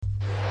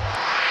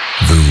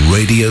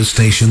radio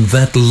station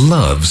that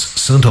loves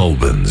St.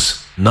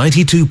 Albans.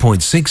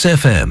 92.6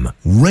 FM,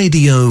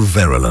 Radio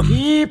Verulam.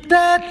 Keep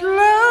that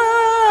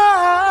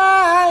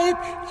light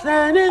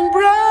shining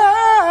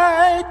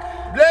bright,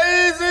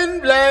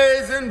 blazing,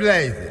 blazing,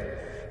 blazing.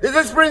 This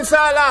is Prince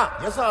Salah,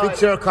 yes,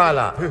 picture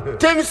caller.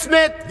 Tim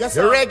Smith, yes,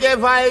 the Reggae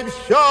Vibe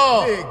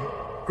Show. Big.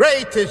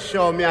 Greatest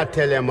show, me I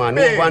tell you, man.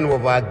 Over and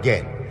over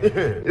again.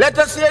 Let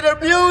us hear the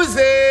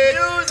music.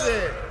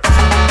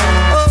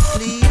 Oh,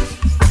 please,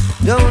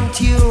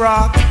 don't you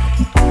rock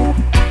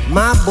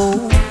my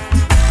boat.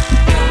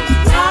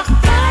 Rock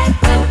my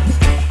boat.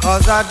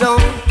 'Cause I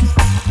don't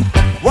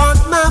want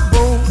my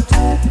boat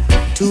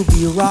to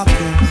be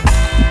rocking.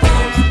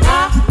 Don't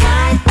rock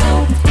my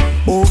boat.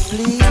 Oh,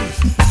 please,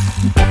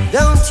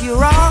 don't you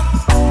rock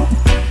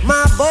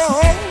my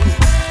boat.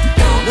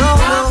 Don't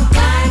rock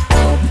my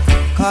boat.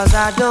 'Cause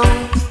I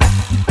don't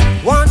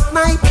want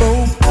my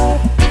boat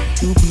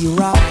to be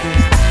rocking.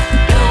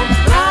 Don't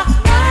rock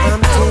my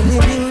I'm boat.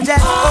 telling you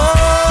that,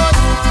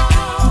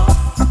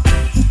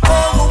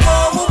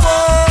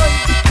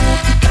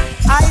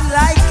 I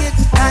like it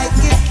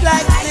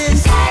like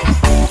this.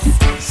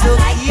 So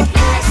keep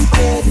it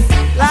steady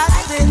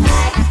like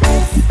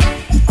this.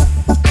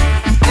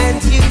 And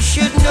you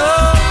should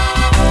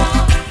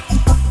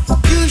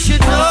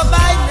know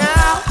by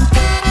now.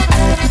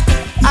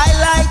 I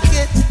like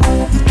it.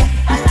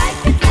 I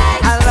like it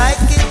like I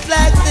like it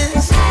like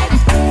this. I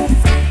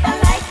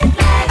like it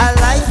like I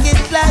like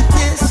it like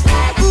this.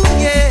 Ooh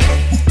yeah.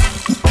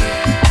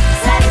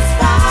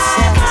 satisfy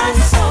my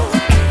soul.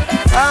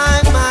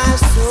 Find my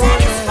soul.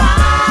 Satisfy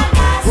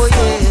my Oh soul.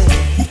 yeah.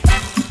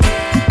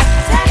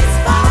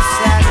 Satisfy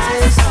my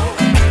soul.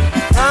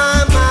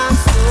 Find my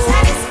soul.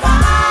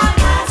 Satisfy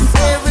my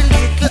soul. Every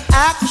little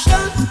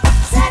action,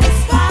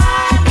 Satisfy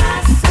my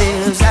soul.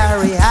 there's a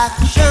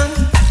reaction.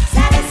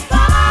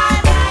 Satisfy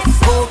my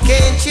soul. Oh,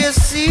 can't you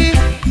see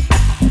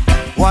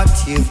what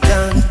you've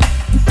done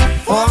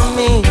for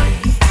me?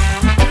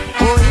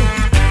 Oh,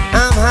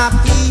 I'm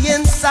happy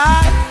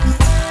inside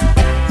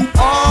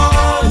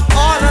all of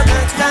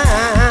the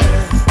time.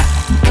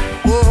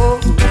 Oh,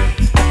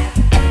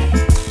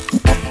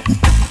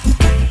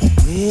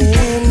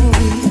 when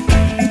we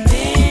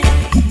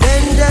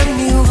bend the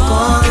new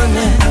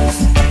corners,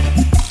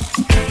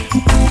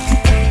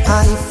 I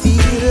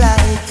feel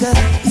like a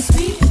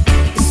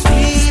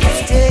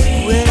sweepstake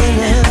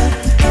winner.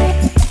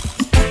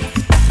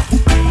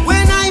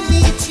 When I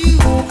meet you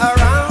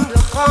around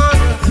the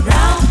corner,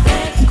 Round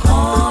that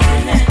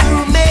corner. you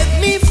make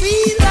me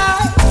feel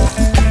like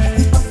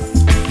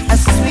a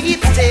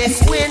sweepstakes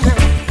winner.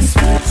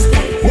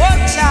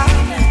 Watch out,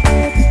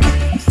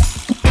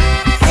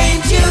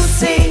 can't you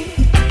see?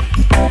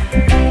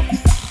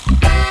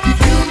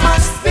 You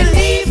must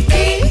believe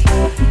me.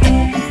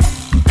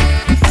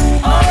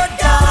 Oh,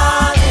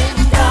 darling,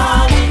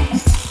 darling,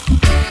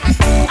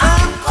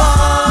 I'm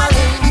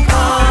calling.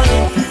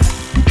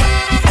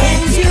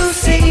 Can't you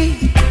see?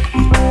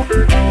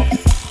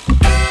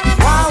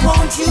 Why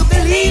won't you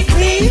believe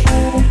me?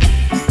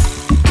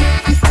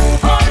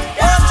 Oh,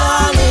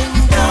 darling,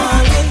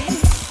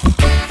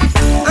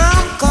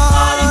 I'm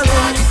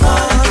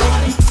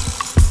calling.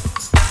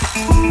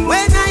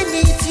 When I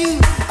meet you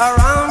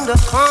around the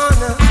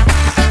corner,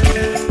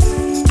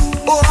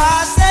 oh,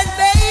 I said,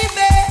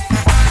 baby,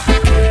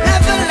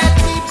 never let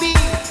me be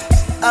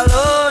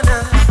alone.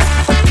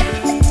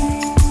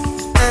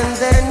 And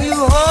then you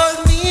hold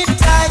me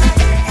tight,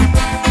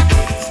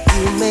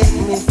 you make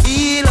me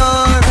feel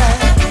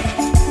alright.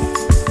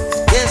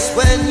 Yes,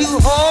 when you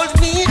hold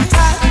me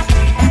tight,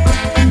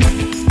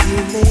 you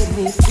make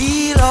me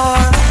feel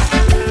alright.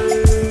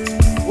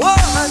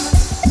 What?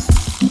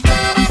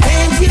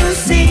 Can't you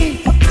see?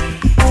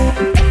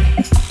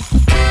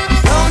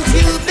 Don't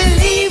you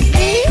believe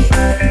me?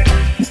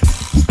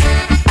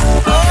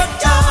 Oh,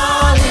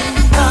 darling,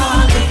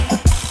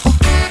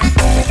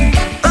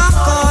 I'm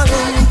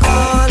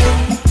calling.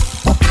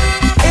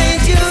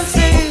 Can't you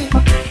see?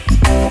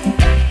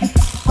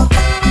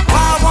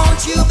 Why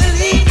won't you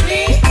believe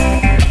me?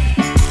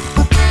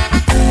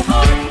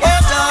 Oh,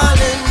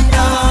 darling,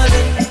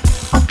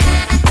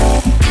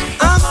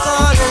 I'm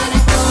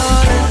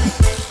calling.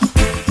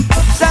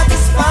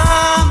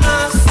 Satisfy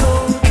my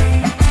soul.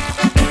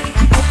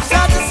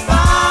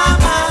 Satisfy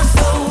my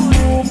soul.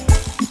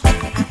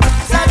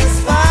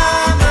 Satisfy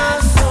my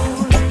soul.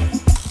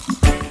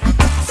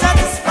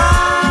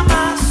 Satisfy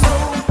my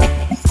soul.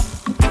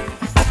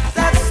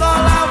 That's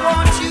all I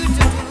want you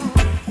to do.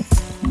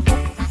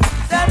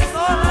 That's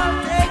all I'll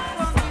take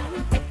from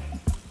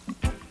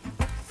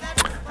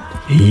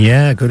you.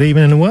 Yeah, good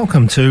evening and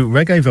welcome to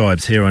Reggae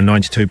Vibes here on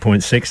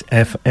 92.6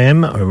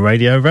 FM,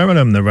 Radio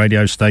Verulam, the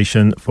radio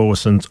station for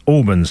St.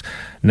 Albans.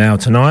 Now,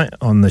 tonight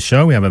on the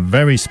show, we have a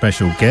very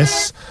special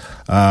guest,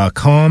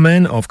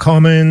 Carmen of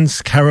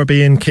Carmen's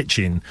Caribbean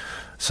Kitchen,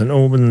 St.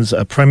 Albans'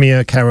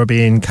 premier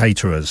Caribbean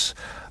caterers.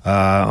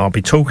 I'll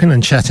be talking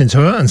and chatting to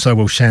her, and so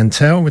will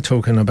Chantel. We're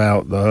talking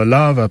about her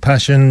love, her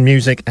passion,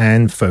 music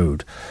and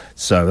food.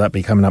 So that'll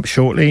be coming up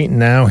shortly.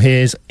 Now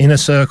here's Inner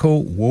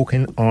Circle,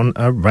 Walking on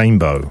a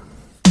Rainbow.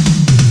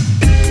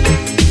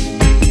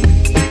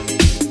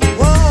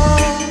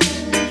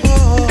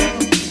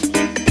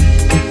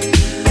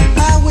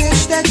 I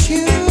wish that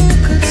you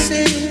could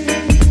see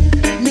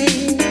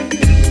me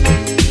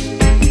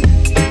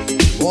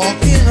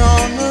walking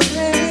on a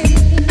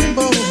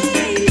rainbow.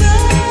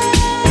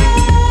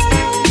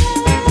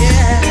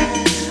 Yeah,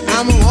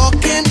 I'm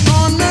walking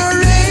on a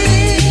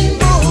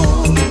rainbow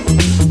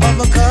of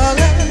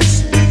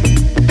colors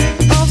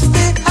of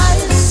the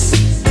ice,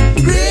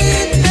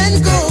 green and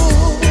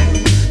gold.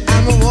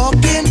 I'm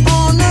walking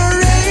on a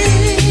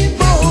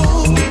rainbow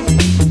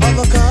of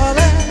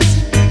colors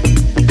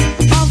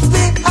of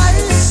the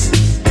ice,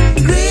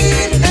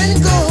 green and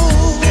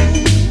gold.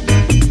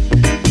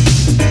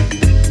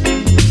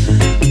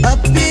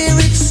 Up here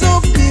it's so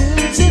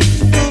beautiful,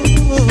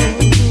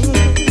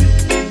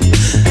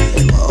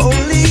 if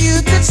only you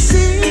could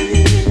see,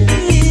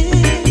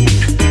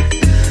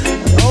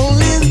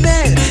 only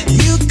then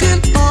you can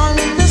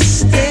understand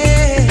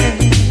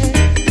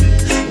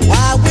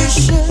why we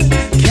should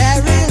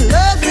carry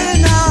love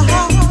in our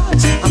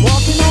hearts. I'm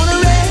walking on a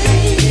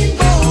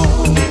rainbow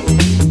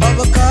of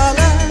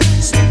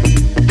colors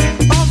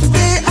of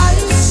the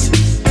ice,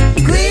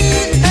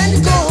 green and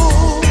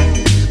gold.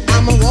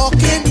 I'm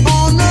walking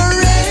on a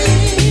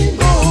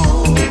rainbow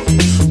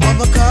of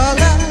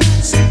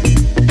colors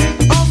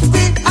of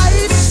the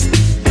ice,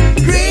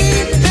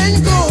 green and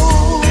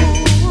gold.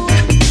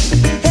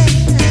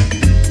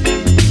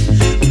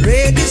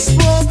 Red is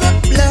for the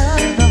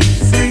blood of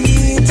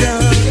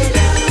freedom,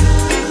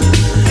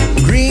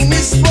 green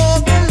is for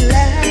the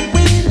land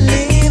we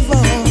live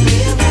on,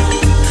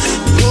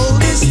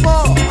 gold is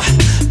for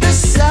the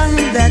sun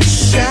that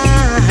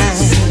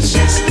shines.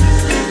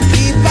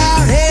 Keep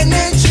our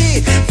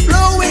energy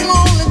flowing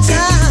all the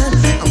time.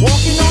 I'm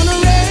walking on a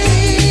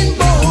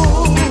rainbow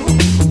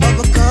of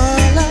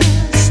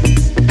colors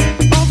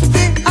of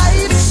the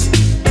ice,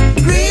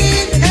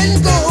 green and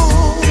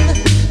gold.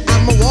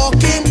 I'm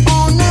walking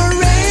on a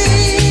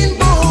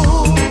rainbow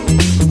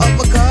of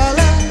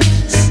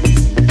colors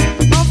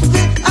of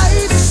the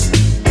ice,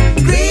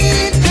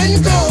 green and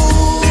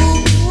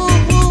gold.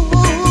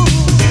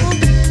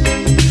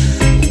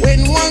 When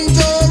one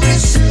door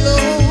is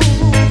closed,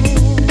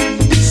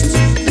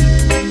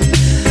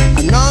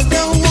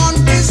 another one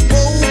is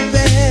open,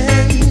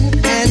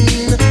 and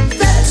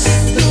that's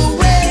the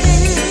way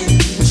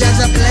just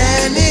a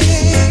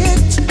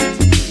planet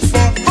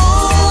for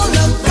all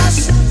of us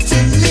to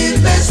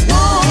live as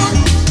one.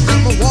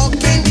 I'm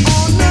walking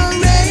on a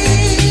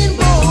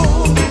rainbow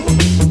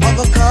of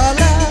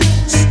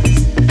colors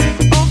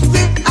of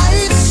the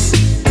ice,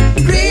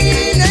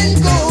 green and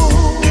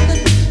gold.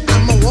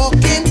 I'm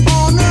walking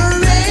on a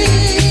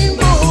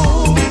rainbow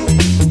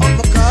of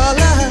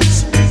colors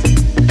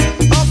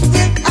of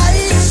the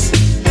ice,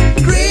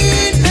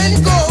 green and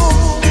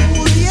gold.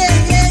 Yeah,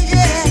 yeah,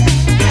 yeah.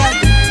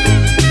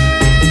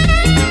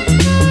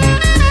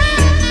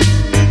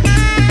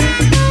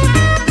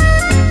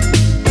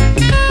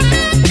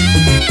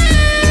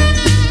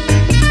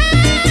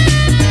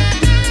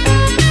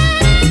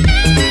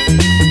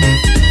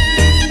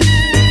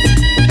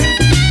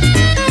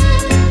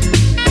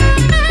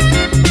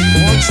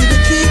 Want you to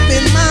keep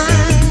in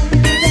mind,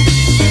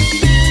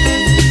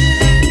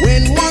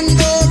 when one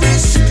door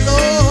is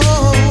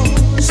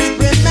closed,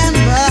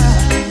 remember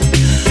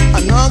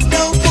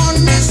another one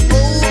is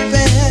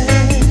open,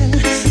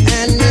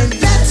 and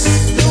that's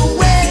the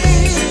way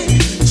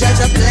Judge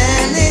a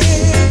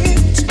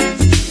planet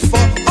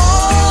for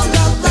all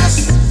of us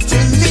to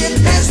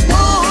live as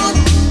one.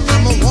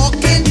 I'm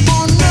walking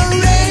on a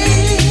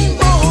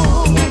rainbow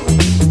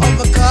of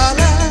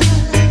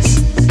colors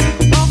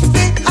of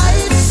the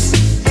ice,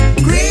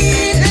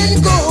 green and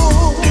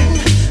gold.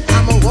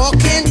 I'm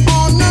walking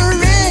on a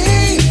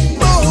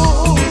rainbow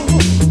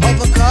of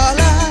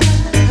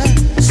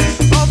colors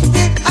of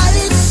the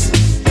ice,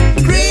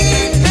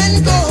 green and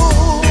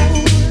gold.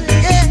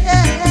 Yeah,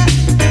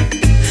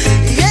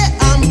 yeah,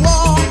 I'm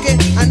walking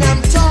and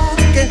I'm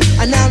talking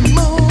and I'm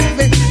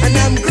moving and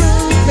I'm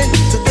grooving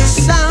to the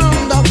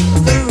sound of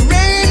the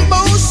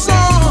rainbow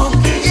song.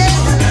 Yeah,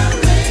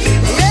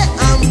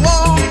 I'm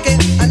walking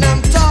and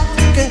I'm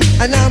talking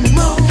and I'm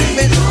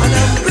moving and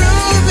I'm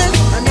grooving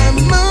and I'm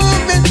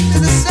moving to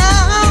the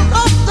sound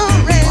of the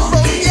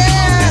rainbow.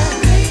 Yeah,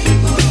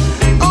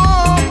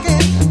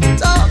 walking,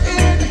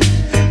 talking,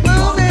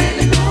 moving,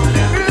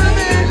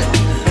 grooving.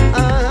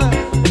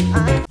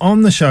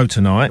 On the show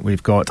tonight,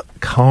 we've got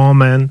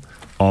Carmen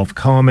of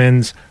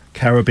Carmen's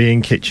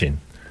Caribbean Kitchen.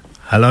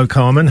 Hello,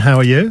 Carmen. How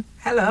are you?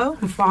 Hello,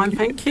 I'm fine,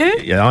 thank you.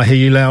 Yeah, I hear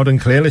you loud and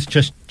clear. Let's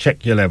just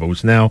check your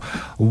levels. Now,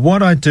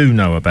 what I do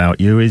know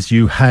about you is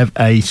you have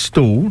a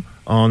stall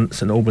on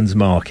St Albans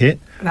Market.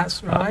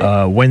 That's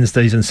right.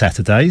 Wednesdays and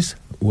Saturdays,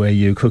 where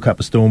you cook up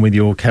a storm with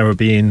your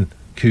Caribbean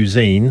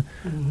cuisine,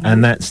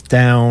 and that's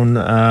down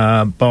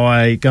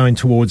by going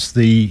towards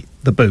the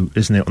the boot,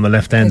 isn't it, on the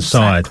left-hand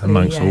side Exactly,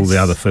 amongst all the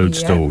yes. other food Yeah.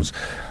 stalls.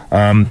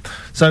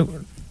 So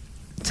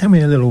tell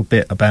me a little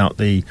bit about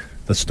the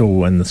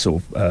stall and the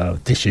sort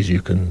of dishes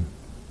you can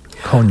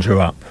conjure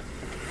up.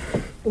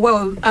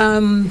 Well,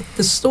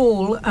 the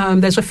stall,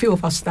 there's a few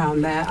of us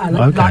down there, and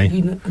Okay. like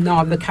you know,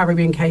 I'm the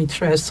Caribbean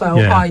caterer, so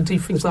Yeah. I do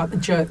things like the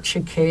jerk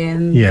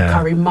chicken, Yeah.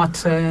 curry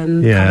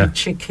mutton, Yeah. curry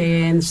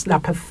chicken,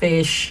 snapper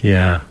fish.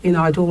 Yeah. You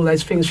know, I do all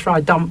those things,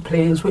 fried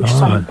dumplings, which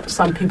Oh.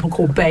 some people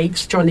call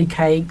bakes, Johnny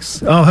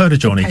cakes. Oh, I heard of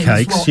Johnny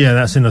Depends Cakes. what- Yeah,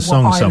 that's in a what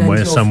song island somewhere,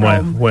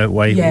 you're from.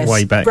 way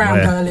Yes, back Brown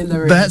there. Girl in the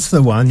Room. That's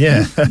the one,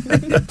 yeah.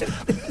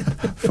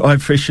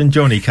 Fried fish and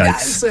Johnny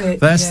Cakes. That's it,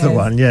 That's the yes.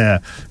 one, yeah.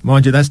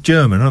 Mind you, that's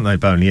German, aren't they,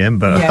 Boney M?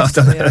 But Yes,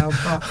 I don't they know.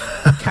 are,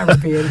 but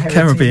Caribbean heritage.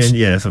 Caribbean,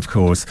 yes, of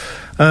course.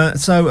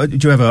 So, do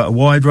you have a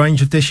wide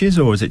range of dishes,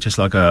 or is it just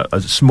like a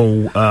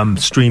small,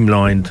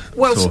 streamlined?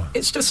 Well, sort?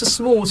 it's just a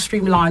small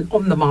streamline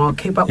on the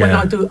market, but when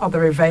Yeah. I do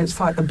other events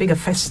like the bigger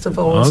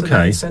festivals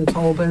Okay. in St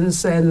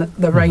Albans, then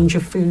the range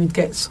of food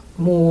gets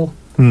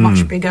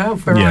much bigger,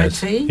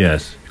 variety.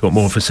 Yes. You've got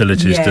more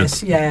facilities Yes,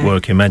 to yeah.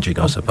 work your magic,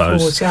 I Of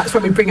suppose. course, yeah, that's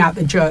when we bring out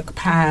the jerk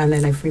pan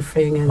and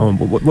everything. And Oh,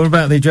 what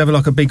about do you have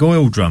like a big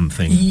oil drum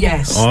thing?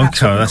 yes, Okay,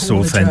 that's, what we that's call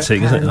the jerk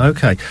authentic, isn't it? pan.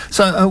 Okay.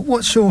 So,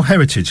 what's your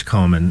heritage,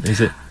 Carmen?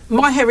 Is it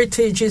My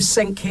heritage is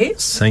St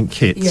Kitts. St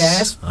Kitts?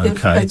 Yes,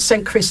 Okay. it's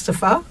St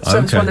Christopher, so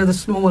it's Okay. one of the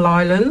small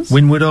islands.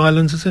 Windward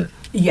Islands, is it?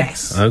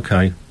 Yes.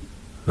 Okay.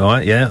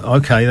 Right, yeah.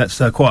 Okay, that's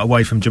quite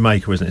away from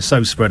Jamaica, isn't it? It's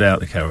so spread out,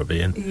 the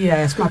Caribbean.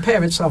 Yes, my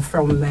parents are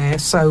from there,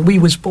 so we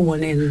was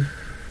born in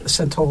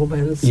St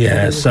Albans.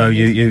 Yeah, so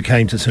you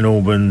came to St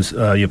Albans,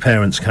 your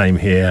parents came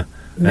here.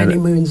 many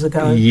and- moons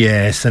ago.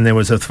 Yes, and there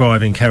was a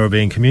thriving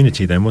Caribbean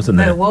community then, wasn't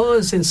there? There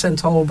was in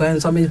St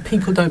Albans. I mean,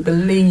 people don't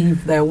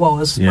believe there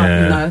was, but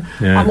Yeah, you know,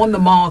 yeah. I'm on the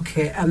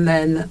market, and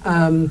then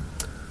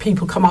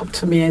people come up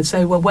to me and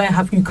say, "Well, where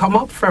have you come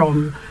up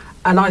from?"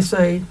 And I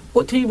say,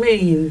 "What do you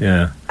mean?"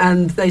 Yeah.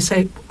 And they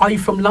say, "Are you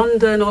from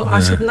London?" Or I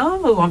said,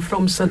 "No, I'm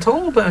from St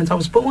Albans. I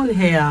was born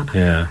here."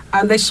 Yeah.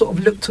 And they sort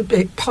of looked a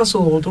bit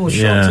puzzled or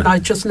shocked, Yeah. and I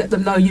just let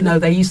them know, you know,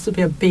 there used to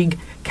be a big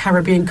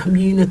Caribbean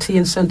community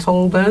in St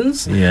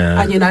Albans,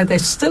 Yeah. and you know,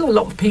 there's still a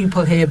lot of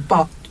people here,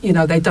 but you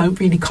know, they don't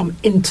really come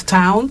into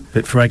town.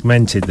 Bit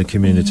fragmented, the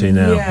community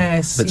now.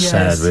 Yes, Bit yes.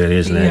 sad, really,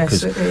 isn't it? Yes,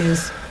 'Cause it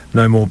is.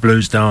 no more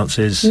blues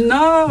dances.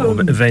 No.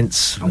 Or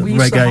events, And we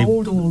used to reggae.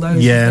 hold all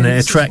those Yeah, and it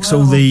events as attracts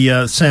well. all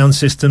the sound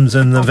systems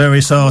and the Of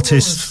various course,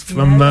 artists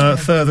from yeah.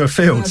 further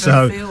afield. Further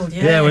So, afield,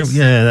 yeah, yes.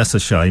 yeah, that's a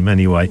shame.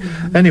 Anyway,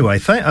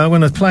 I'm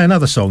going to play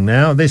another song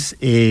now. This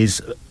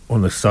is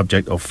on the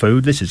subject of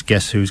food. This is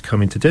Guess Who's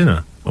Coming to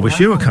Dinner. I wish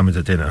you were coming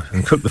to dinner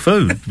and cook the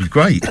food. It'd be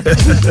great.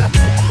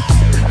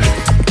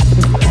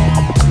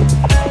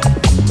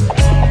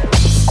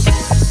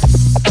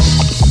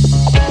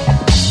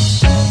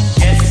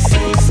 Guess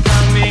who's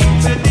coming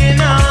to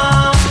dinner?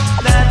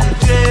 That's the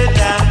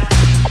traitor.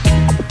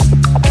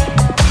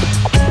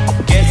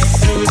 Guess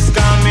who's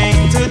coming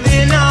to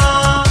dinner?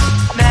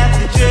 That's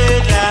the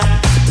traitor.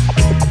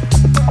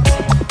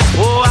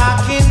 Oh, I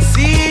can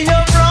see you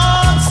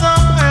brought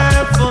some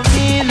herb for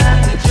me, not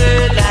the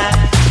traitor.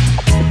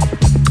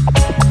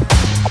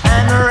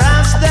 And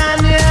Ras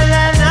Daniel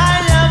and I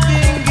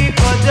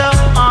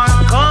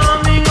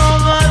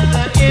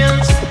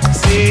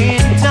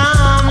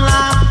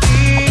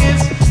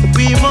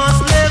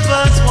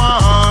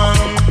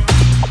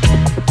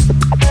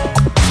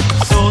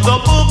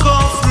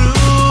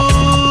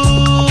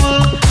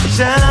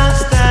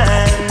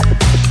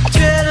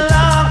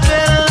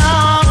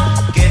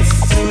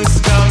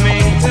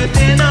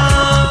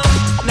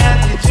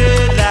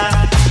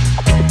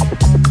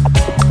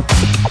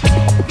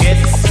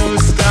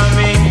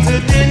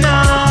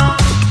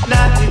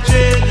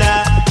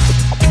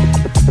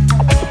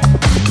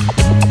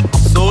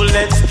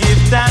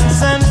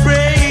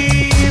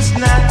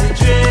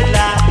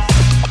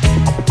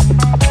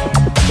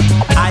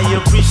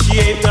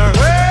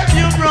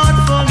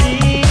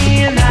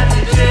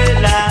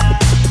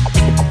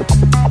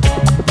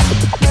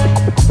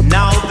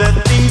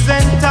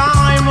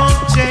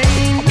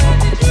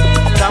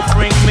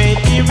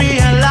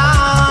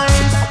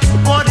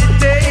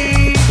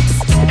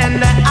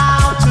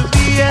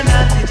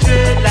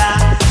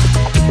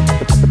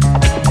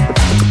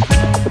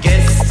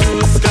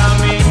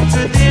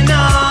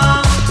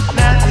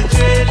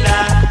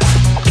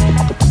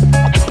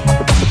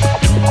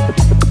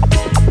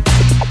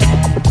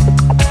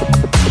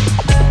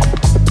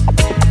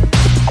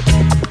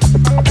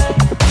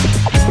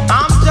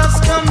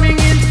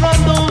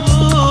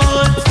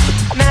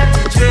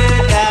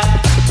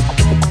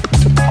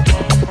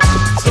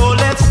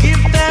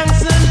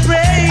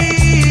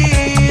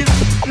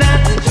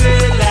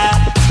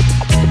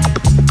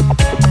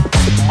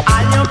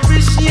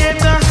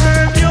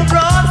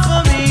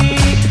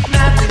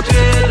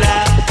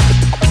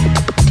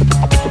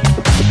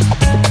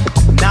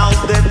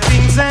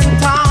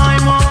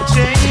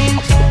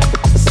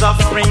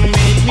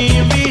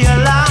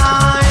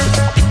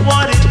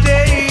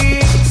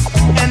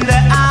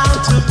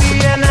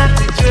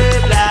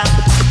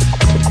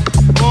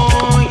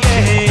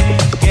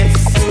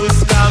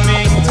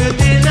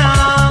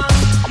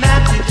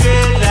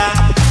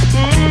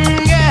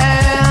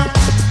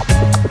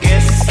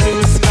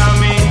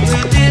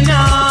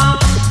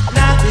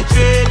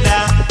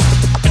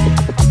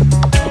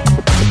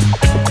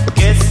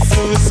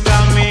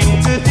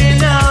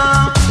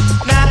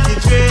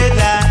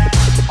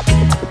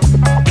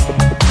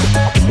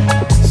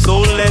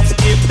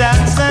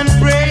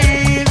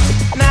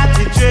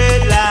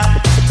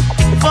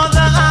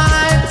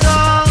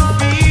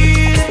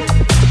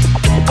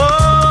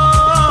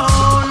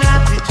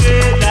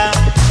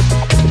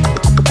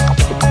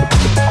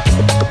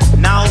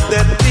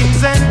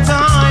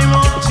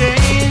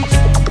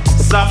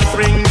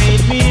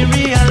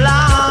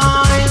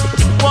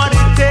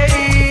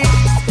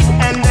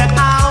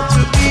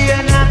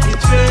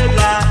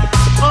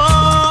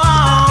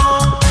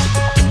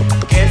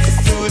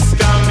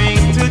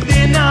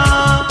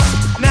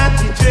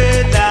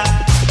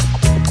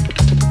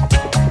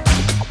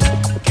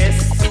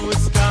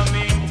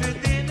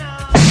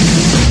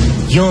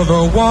You're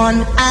the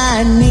one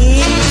I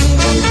need.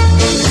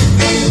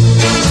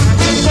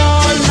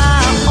 Call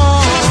my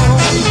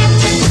own.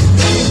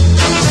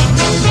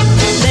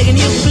 Begging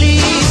you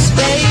please,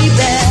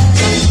 baby,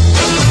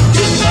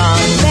 to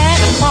come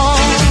back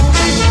home.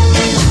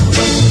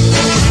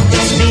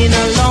 It's been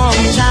a long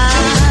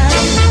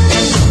time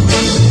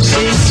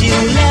since you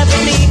left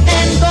me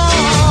and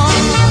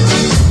gone.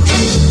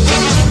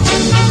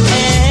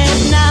 And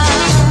now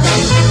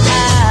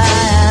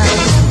I'm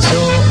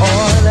so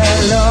all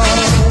alone.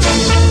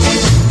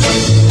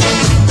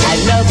 I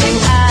love you,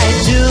 I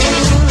do.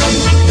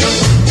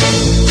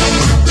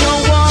 No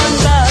one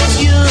but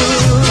you.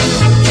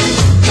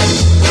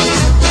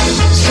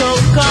 So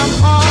come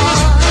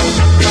on,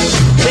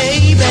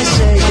 baby,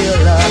 say you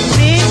love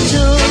me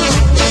too.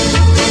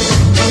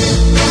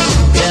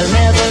 There'll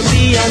never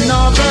be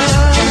another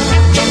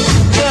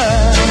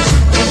girl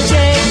to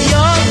take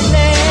your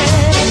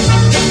place.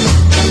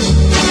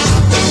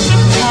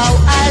 How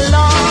I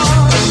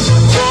long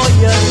for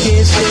your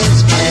kisses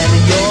and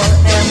your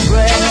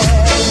embrace.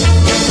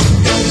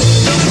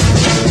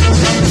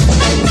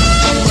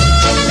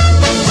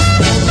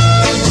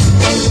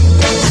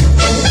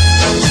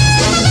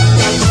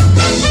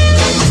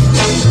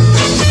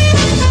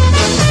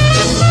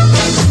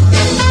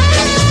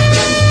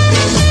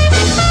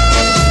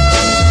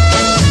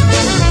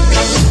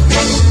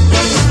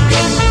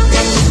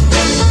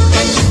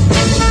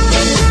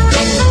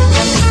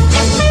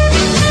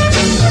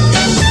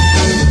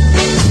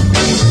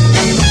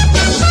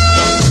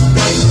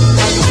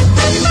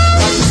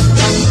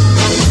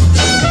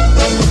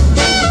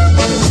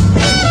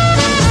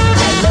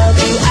 I love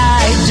you,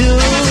 I do.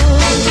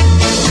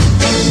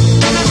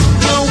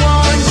 No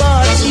one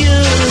but you.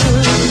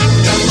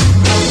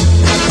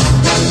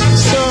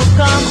 So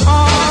come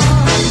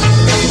on,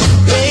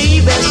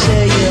 baby,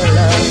 say you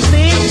love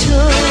me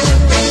too.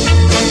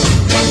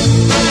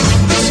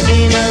 It's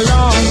been a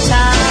long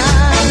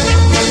time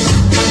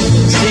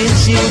since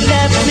you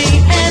left me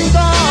and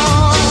gone.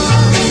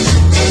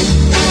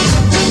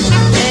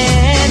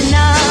 And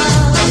now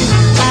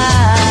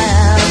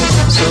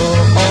I'm so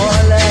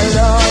all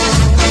alone.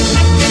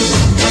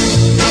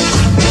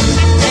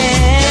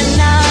 And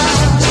now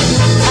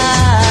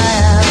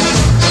I'm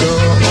so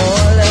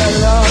all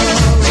alone.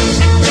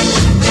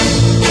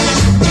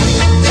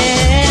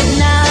 And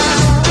now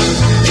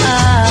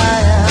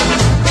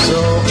I'm so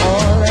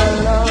all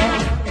alone.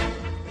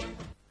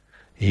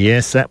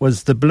 Yes, that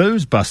was the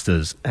Blues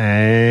Busters,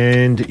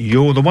 and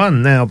You're the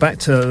One. Now back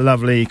to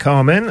lovely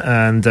Carmen,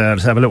 and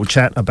let's have a little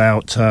chat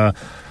about.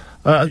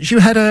 You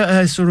had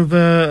a sort of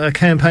a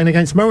campaign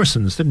against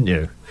Morrison's, didn't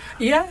you?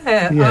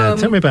 Yeah. Yeah,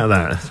 tell me about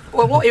that.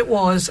 Well, what it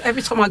was,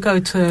 every time I go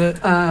to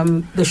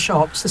the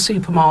shops, the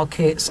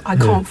supermarkets, I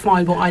can't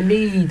find what I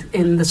need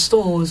in the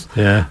stores.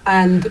 Yeah.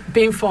 And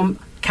being from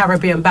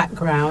Caribbean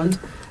background,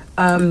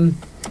 I'm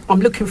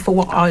looking for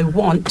what I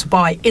want to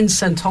buy in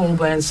St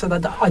Albans so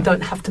that I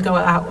don't have to go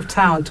out of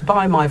town to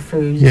buy my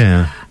food.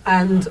 Yeah.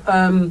 And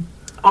I'm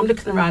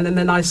looking around, and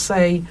then I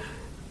say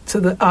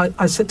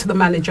I said to the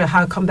manager,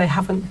 how come they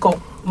haven't got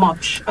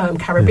much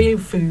Caribbean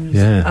food in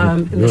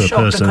You're the a shop?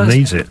 person that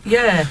needs it.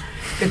 Yeah,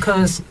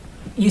 because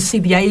you see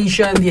the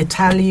Asian, the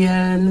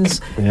Italians,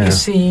 Yeah. you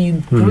see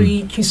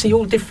Greek, you see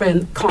all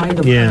different kind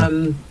of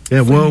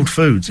world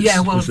foods.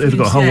 world They've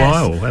got a whole foods, yes.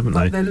 aisle, haven't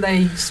they? But then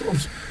they sort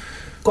of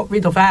got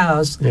rid of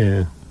ours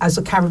as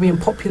the Caribbean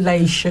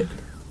population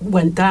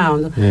went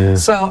down. Yeah.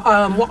 So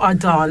what I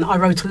done, I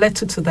wrote a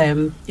letter to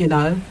them,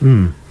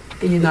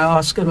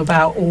 asking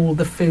about all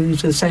the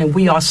foods and saying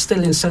we are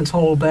still in St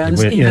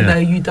Albans, even though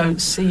you don't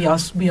see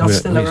us, we are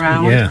still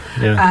around.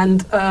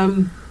 And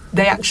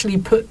they actually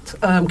put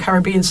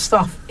Caribbean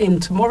stuff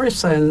into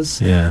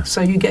Morrison's. Yeah. So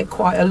you get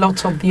quite a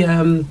lot of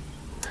the...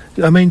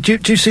 I mean, do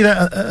you see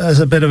that as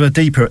a bit of a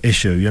deeper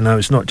issue?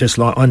 It's not just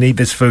like I need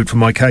this food for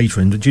my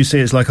catering. Do you see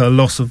it as like a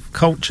loss of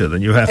culture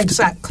that you have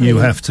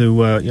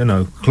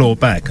to claw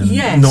back and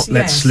not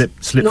let slip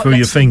through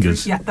your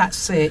fingers? Yeah,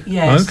 that's it.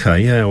 Yes. Okay.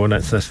 Yeah. Well,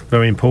 that's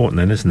very important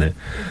then, isn't it?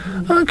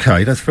 Mm-hmm.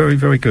 Okay, that's very,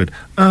 very good.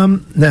 Now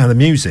the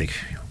music.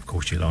 Of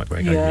course, you like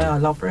reggae. Yeah, I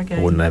love reggae.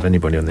 I wouldn't have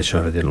anybody on this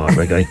show who didn't like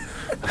reggae.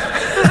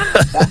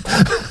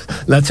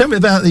 Now, tell me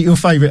about your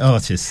favourite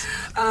artists.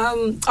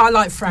 I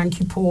like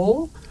Frankie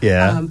Paul.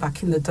 Yeah.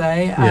 Back in the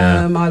day.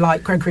 Yeah. I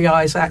like Gregory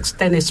Isaacs,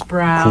 Dennis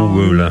Brown. Cool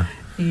Ruler.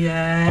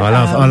 Yeah.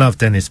 I love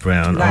Dennis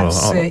Brown.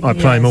 I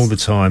play him all the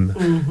time.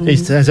 Mm-hmm.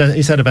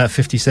 He's had about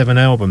 57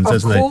 albums,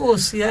 hasn't he? Of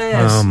course,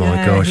 yes. Oh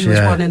my gosh, he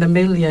was one in a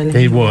million.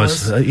 He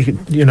was.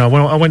 When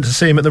I went to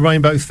see him at the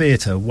Rainbow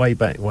Theatre way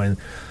back when,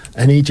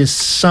 and he just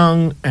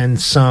sung and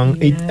sung.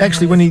 Yeah.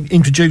 Actually, when he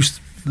introduced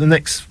the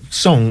next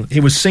song, he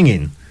was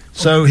singing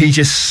So he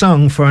just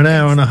sung for an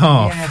hour and a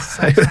half. Yes,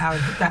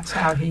 that's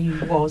how he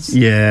was.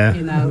 Yeah.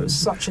 You know, it was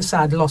such a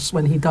sad loss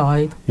when he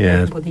died.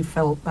 Yeah. Everybody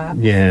felt that.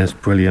 Yeah, it's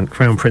brilliant.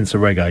 Crown Prince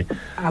of Reggae.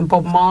 And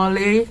Bob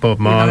Marley.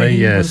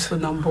 He was the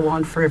number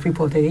one for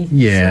everybody.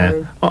 Yeah.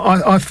 So.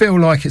 I feel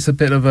like it's a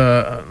bit of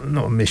a,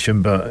 not a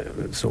mission,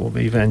 but sort of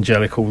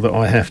evangelical, that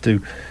I have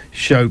to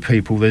show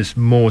people there's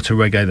more to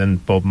reggae than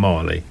Bob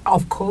Marley.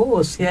 Of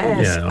course,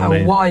 yes. Yeah,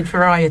 a wide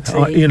variety.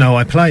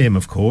 I play him,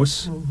 of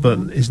course, but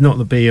it's not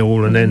the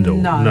be-all and end-all.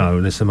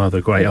 No, there's some other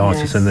great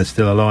artists, and they're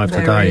still alive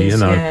today, is, you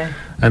know. Yeah.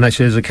 And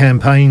actually there's a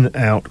campaign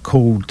out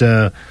called,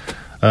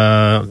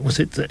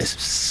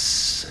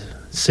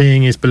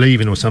 Seeing is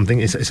Believing or something.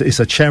 It's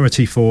a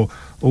charity for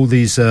all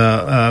these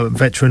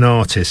veteran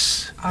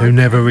artists who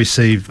never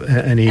receive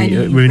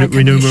any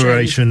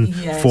remuneration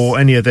for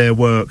any of their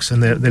works,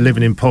 and they're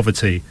living in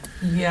poverty.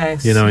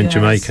 Yes, you know, in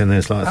Jamaica, and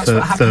there's like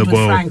third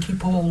world. Frankie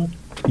Paul.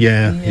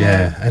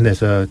 Yeah, and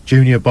there's a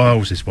Junior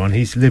Biles. This one,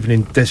 he's living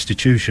in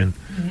destitution.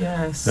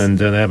 Yes, and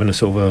they're having a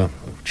sort of a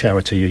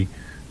charity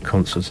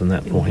concerts and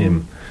that for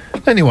him.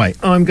 Anyway,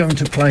 I'm going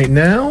to play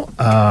now.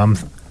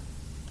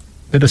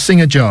 Bit of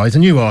Singer Jar. He's a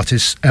new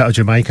artist out of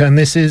Jamaica, and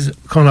this is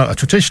kind of a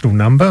traditional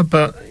number,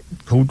 but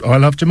called "I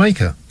Love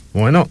Jamaica."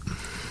 Why not?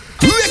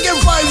 Reggae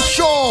Vibe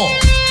Show.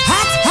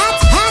 Hot, hot,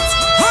 hot,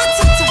 hot,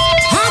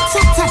 hot,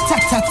 hot,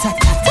 hot, hot,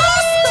 hot, hot.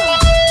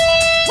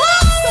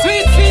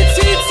 Sweet, sweet,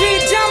 sweet,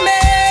 sweet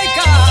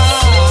Jamaica.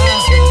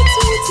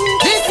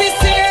 This is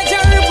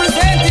Sergio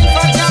representing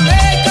for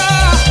Jamaica.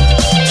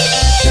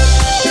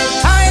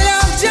 I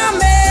love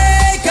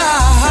Jamaica.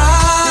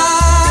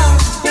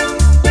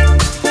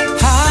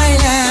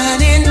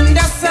 Highland in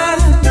the sun.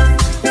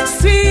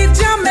 Sweet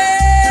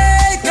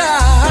Jamaica.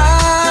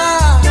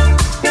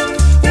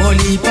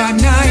 Holy for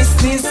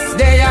niceness,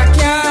 they are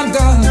can't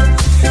done.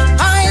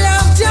 I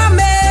love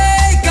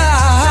Jamaica.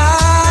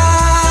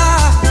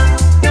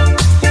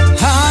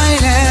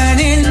 Highland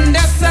in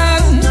the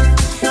sun,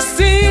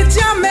 sweet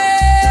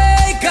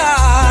Jamaica.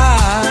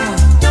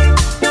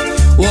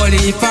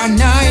 Holy for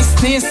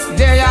niceness,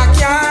 they are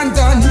can't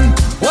done.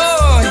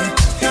 Whoa,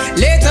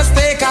 let us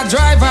take a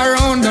drive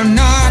around the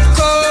north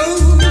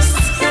coast.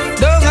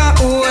 Down a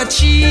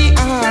Ochi,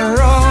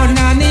 around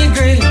a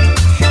Negril.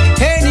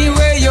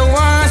 Anywhere you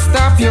want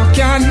stop, you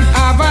can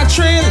have a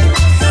thrill.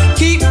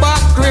 Keep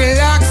back,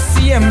 relax,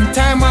 same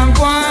time and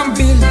go and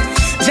build.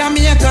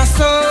 Jamaica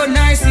so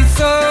nice, it's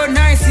so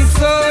nice, it's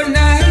so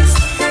nice.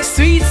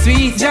 Sweet,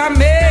 sweet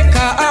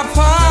Jamaica, a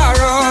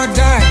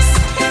paradise.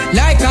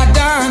 Like a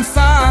dance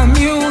or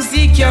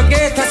music, you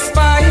get a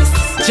spice.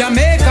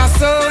 Jamaica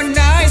so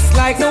nice,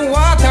 like the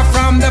water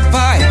from the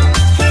pipe.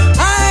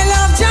 I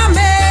love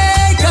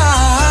Jamaica.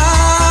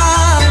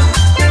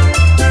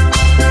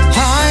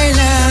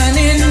 Highland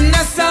in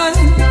the sun,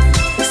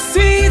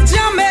 sweet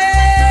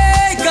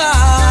Jamaica.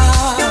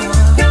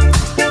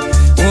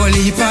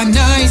 Holy for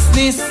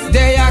niceness,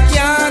 they are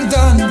can't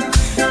done.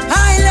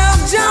 I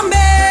love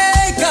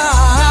Jamaica.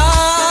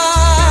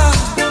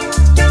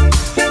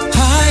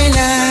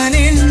 Highland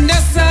in the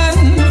sun,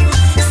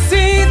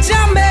 sweet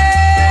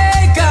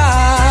Jamaica.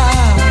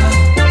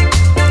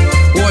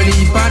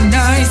 Holy for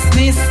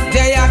niceness,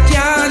 they are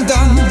can't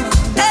done.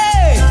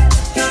 Hey,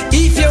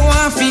 if you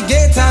want to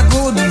get a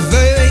good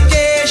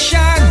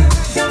vacation,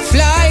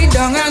 fly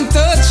down and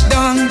touch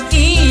down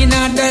in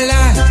the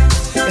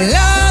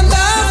land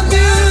of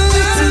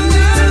beauty.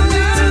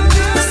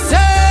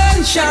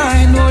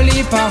 Sunshine,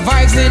 only for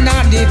vibes in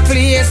the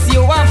place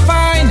you are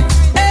fine.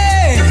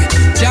 Hey,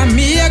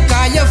 Jamaica,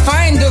 you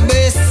find the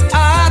best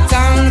art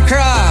and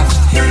craft.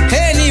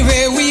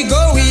 Anywhere we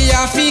go, we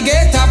have to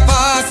get a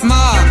pass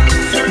mark.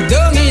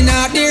 Down in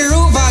the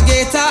river,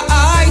 get a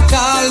high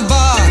tall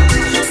bath.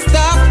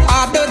 Stop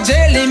at the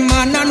jelly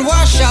man and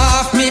wash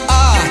off me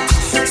heart.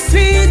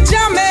 Sweet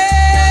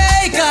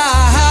Jamaica.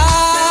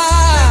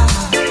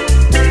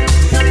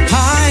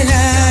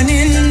 Highland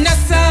in the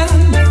sun.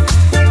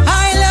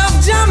 I love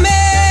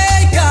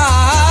Jamaica.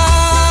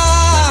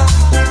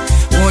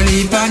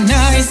 Holy for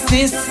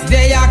niceness,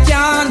 they are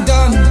can't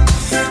done.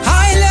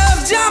 I love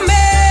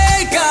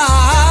Jamaica.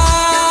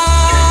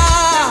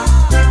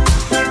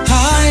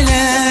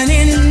 Highland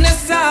in the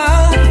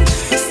sun,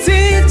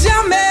 sweet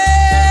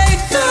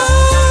Jamaica.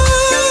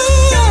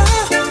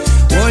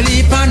 Holy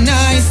for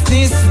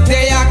niceness,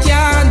 they are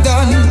can't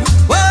done.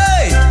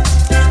 Wait,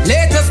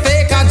 let us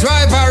take a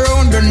drive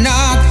around the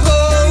north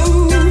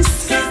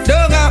coast.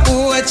 Down a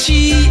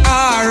Ochi,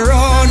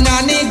 around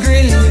a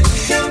Negril.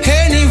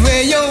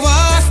 Anywhere you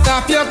want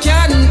stop, you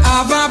can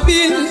have a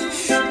bill.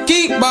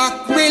 Kick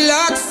back,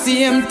 relax,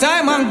 same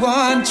time and go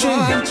and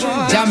chill.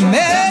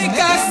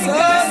 Jamaica so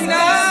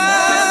nice.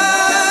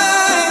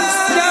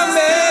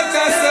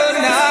 Jamaica so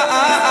nice.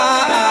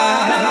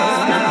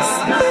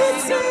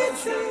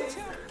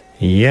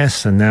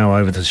 Yes, and now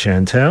over to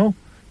Chantel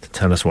to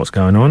tell us what's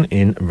going on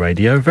in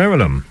Radio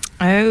Verulam.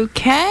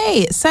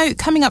 Okay, so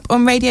coming up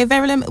on Radio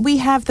Verulam, we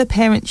have the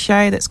parent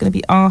show that's going to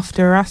be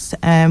after us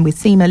with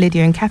Seema,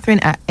 Lydia and Catherine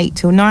at 8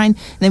 till 9. And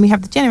then we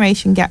have the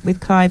Generation Gap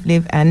with Clive,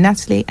 Liv and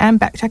Natalie, and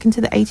backtrack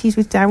into the 80s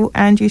with Daryl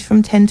Andrews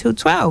from 10 till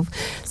 12.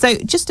 So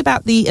just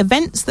about the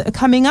events that are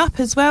coming up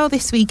as well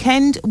this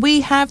weekend,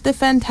 we have the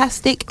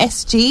fantastic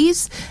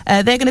SGs.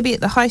 They're going to be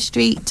at the High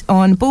Street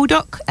on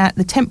Baldock at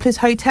the Templars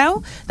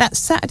Hotel. That's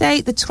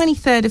Saturday the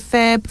 23rd of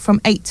Feb from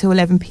 8 till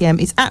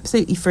 11pm. It's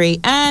absolutely free,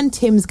 and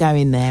Tim's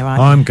going there.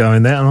 I'm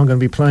going there, and I'm going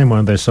to be playing one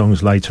of their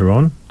songs later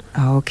on.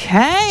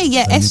 Okay,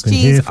 yeah, so SGs you can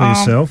hear for are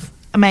yourself.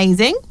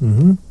 Amazing.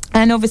 Mm-hmm.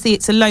 And obviously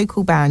it's a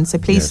local band, so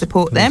please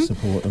support them.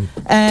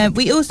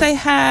 We also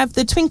have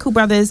the Twinkle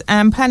Brothers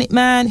and Planet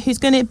Man, who's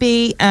going to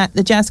be at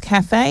the Jazz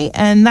Cafe,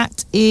 and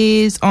that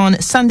is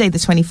on Sunday the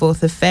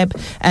 24th of Feb,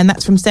 and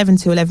that's from 7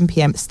 to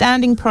 11pm.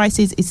 Standing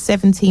prices is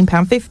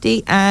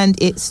 £17.50,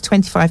 and it's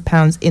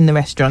 £25 in the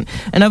restaurant.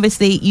 And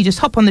obviously you just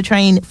hop on the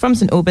train from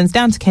St Albans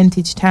down to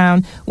Kentish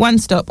Town, one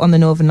stop on the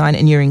Northern Line,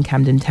 and you're in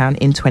Camden Town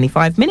in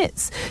 25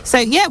 minutes. So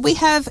yeah, we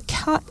have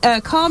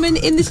Carmen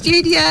in the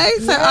studio,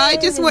 so I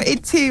just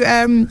wanted to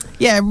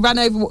run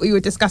over what we were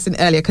discussing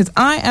earlier, because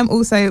I am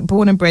also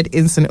born and bred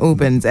in St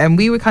Albans, and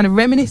we were kind of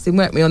reminiscing,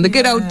 weren't we, on the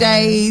good old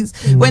days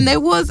when there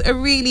was a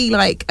really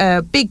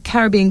big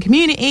Caribbean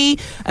community.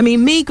 I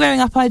mean, me growing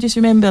up, I just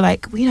remember a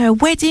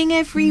wedding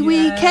every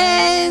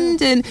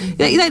weekend, and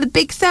the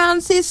big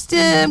sound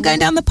system going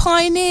down the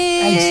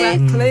Pioneer.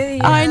 Exactly.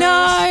 Yes. I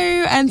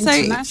know, and so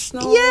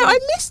I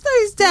miss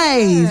those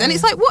days, and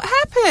it's like, what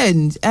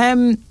happened?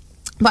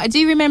 But I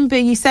do remember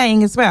you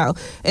saying as well,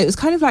 it was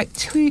kind of like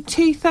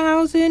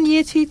 2000,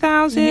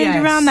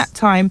 around that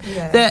time,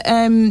 that,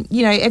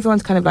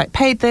 everyone's kind of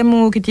paid their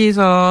mortgages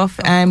off,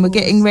 and we're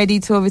getting ready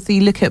to obviously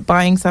look at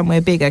buying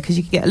somewhere bigger, because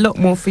you could get a lot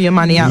more for your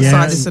money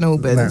outside of St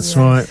Albans. That's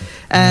right.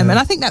 And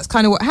I think that's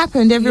kind of what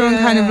happened. Everyone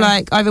kind of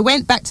either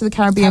went back to the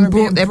Caribbean,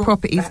 brought their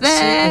properties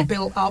there,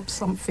 built up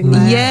something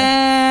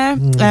there.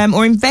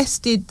 Or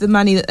invested the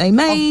money that they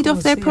made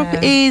off their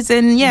properties,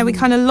 and we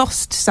kind of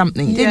lost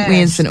something, didn't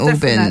we, in St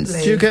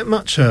Albans? Do you get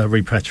much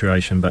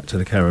repatriation back to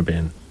the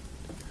Caribbean?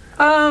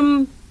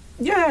 I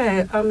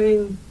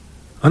mean,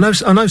 I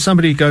know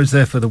somebody goes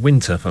there for the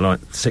winter for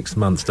 6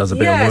 months, does a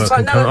bit of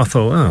work. I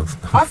thought,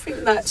 I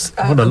think that's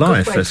what a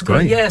life. That's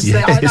great. Yes,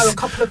 I know a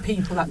couple of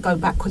people that go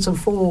backwards and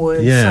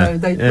forwards. So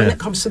when it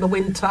comes to the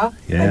winter,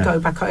 they go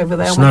back over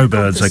there.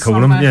 Snowbirds, they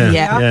call them.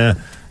 Yeah.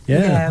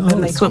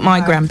 That's what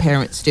my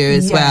grandparents do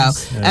as well.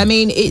 I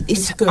mean,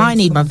 it's I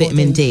need my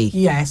vitamin D.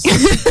 Yes.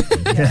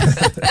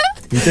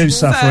 You do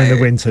suffer in the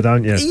winter,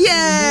 don't you?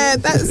 Yeah,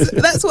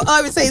 that's what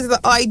I would say is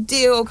the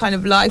ideal kind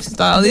of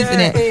lifestyle,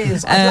 isn't it? It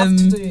is. I'd love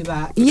to do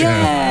that.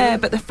 Yeah,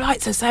 but the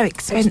flights are so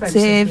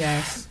expensive.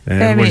 Yes.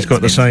 Everyone's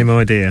got the same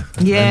idea.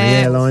 Yeah. And the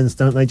airlines,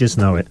 don't they just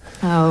know it?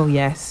 Oh,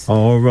 yes.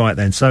 All right,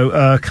 then.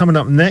 So coming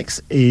up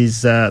next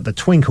is the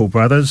Twinkle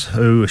Brothers,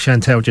 who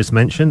Chantel just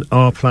mentioned,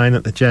 are playing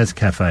at the Jazz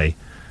Cafe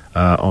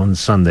on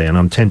Sunday, and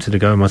I'm tempted to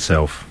go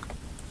myself.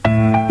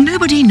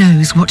 Nobody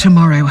knows what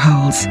tomorrow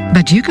holds,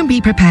 but you can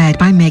be prepared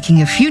by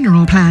making a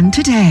funeral plan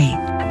today.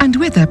 And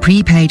with a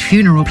prepaid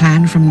funeral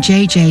plan from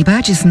J.J.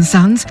 Burgess &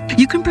 Sons,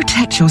 you can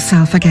protect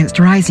yourself against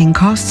rising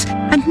costs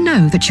and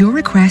know that your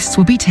requests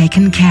will be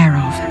taken care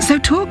of. So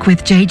talk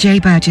with J.J.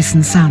 Burgess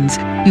 & Sons,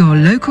 your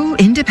local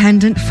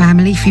independent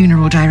family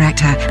funeral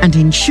director, and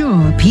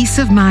ensure peace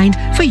of mind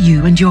for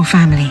you and your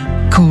family.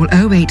 Call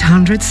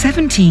 0800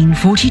 17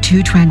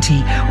 42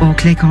 20 or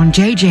click on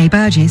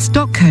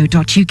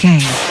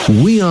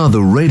jjburgess.co.uk. We are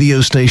the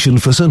radio station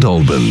for St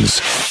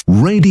Albans.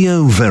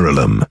 Radio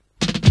Verulam.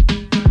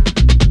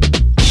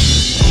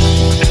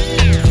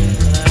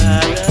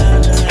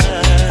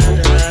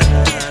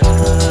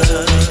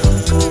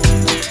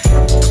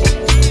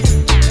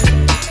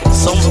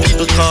 Some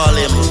people call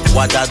him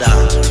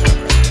Wadada.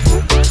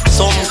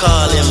 Some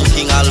call him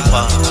King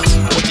Alpha.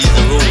 What is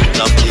the root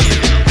of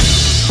David?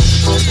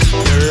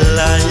 The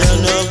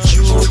Lion of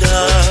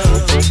Judah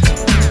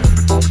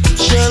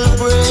shall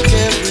break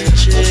every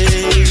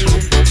chain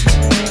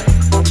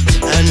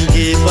and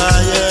give I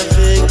a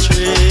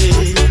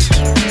victory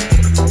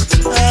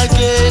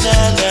again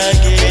and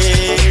again.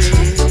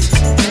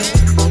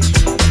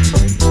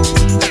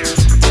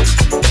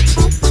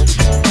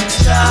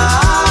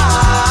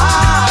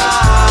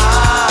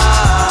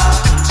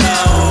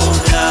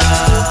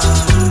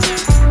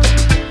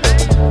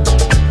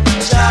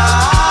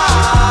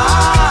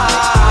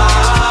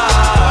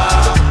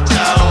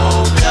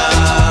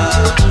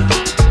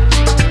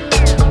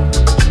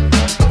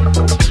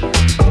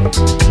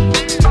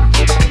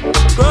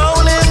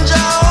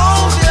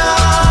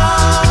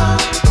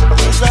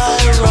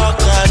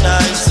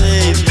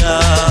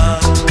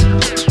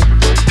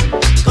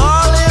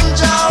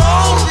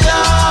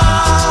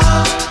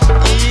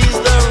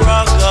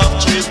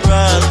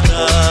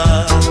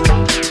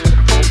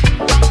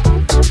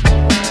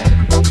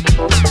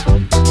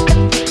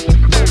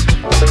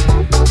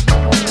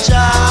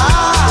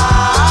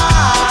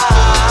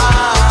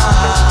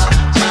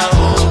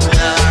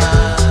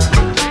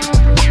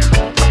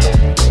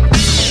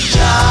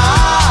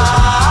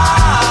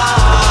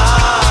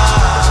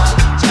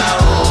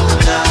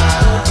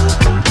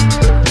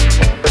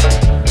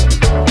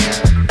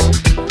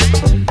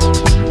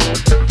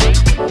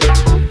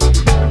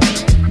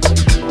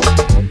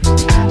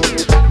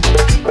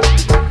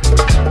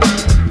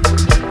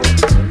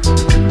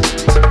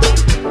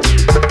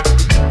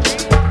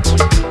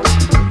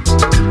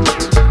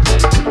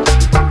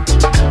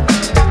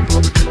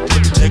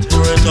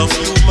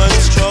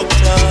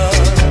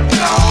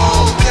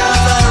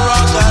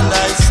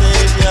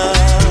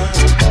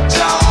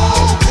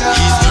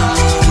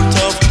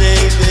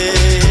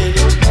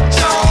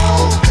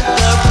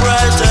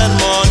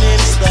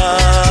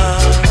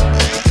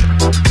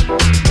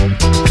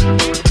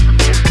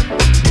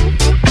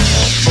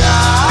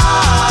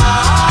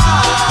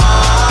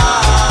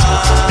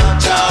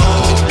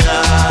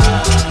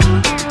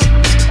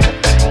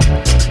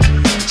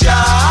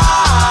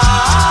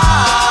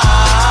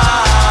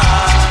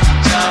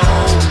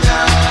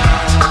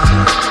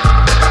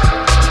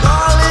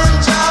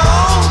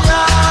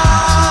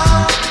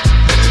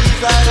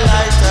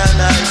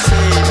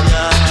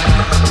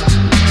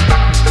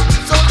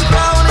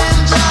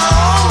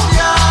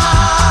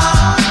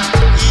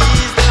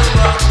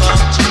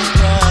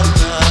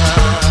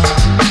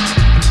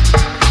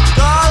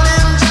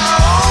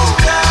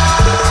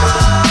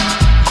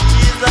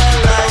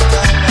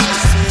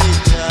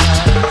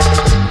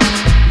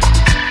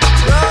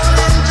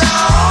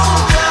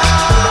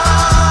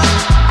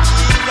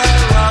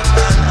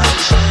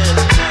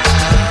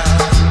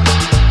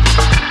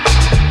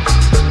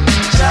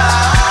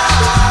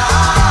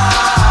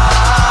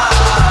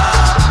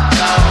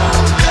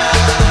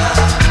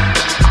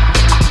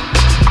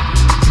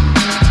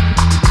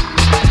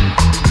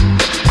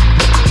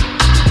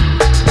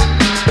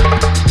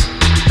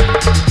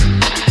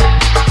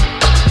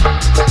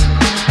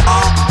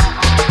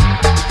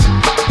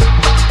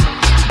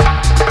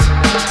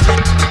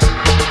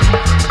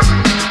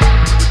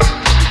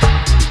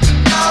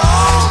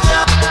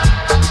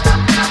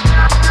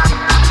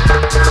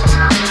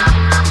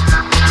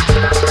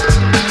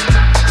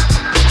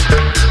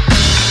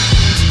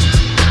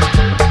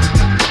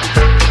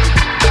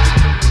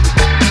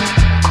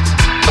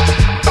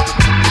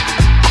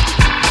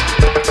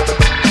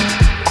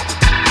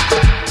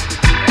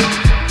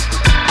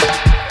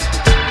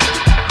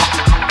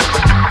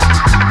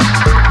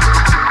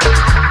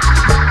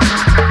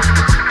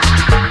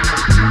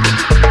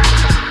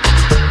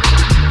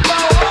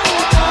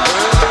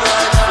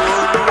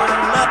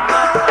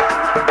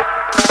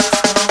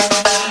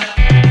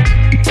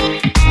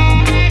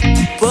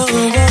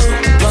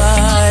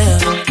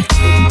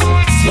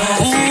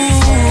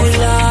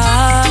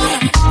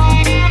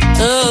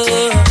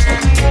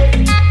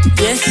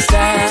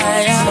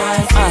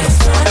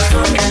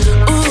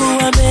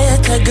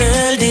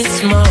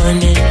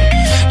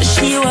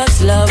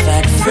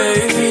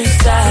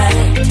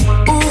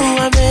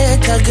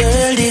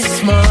 girl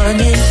this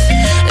morning,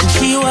 and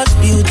she was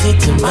beauty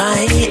to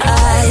my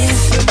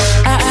eyes.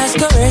 I asked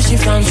her where she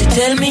from, she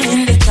tell me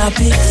in the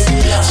tropics.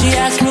 She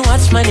asked me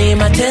what's my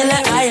name, I tell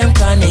her I am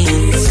Connie.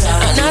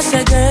 And I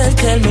said, girl,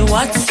 tell me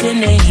what's your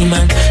name,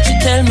 and she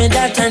tell me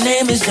that her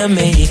name is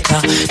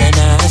Jamaica. And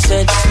I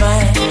said,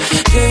 smile,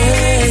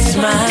 girl,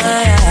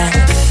 smile,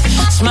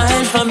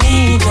 smile for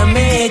me,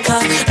 Jamaica.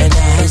 And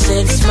I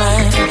said,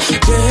 smile,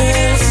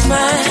 girl,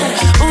 smile,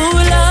 ooh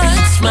Lord,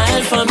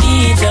 smile for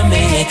me,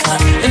 Jamaica.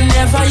 And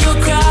never you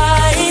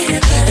cry,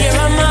 here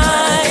am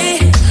I,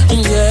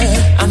 girl,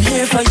 I'm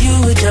here for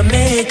you,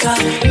 Jamaica.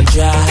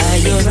 Dry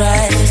your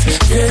eyes,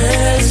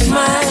 girl,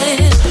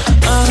 smile,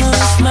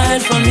 smile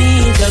for me,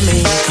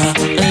 Jamaica.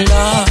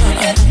 Lord,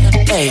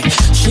 hey,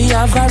 she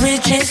have a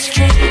rich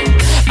history,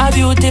 a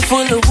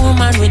beautiful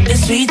woman with the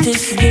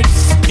sweetest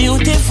gifts.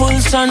 Beautiful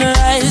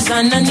sunrise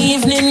and an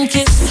evening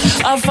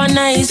kiss of a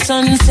nice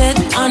sunset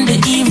on the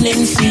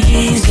evening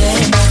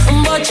season.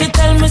 But she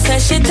tell me, say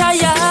she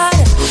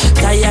tired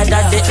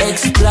of the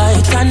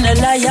exploit and the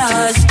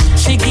liars.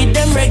 She give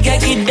them reggae,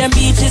 give them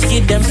beaches,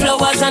 give them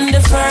flowers and the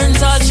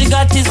ferns. All she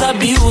got is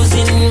abuse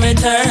in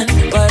return.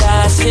 But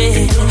I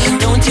say,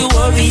 don't you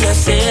worry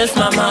yourself,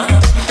 mama.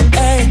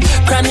 Hey,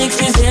 Chronix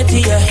is here to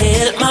your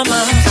help,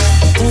 mama.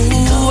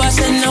 Ooh, I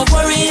said, no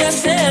worry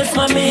yourself,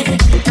 mommy.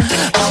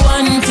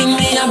 One thing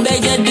me, I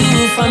beg you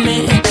do for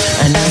me.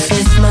 And I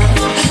said, smile,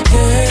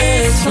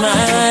 girl,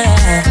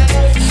 smile,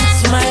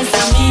 smile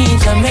for me,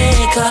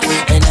 Jamaica.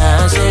 And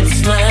I said,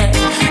 smile,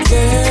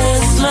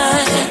 girl,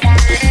 smile,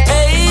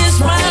 hey,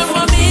 smile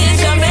for me,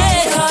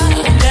 Jamaica.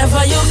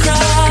 Never you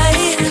cry,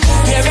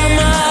 here am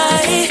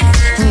I,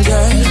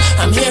 girl,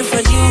 I'm here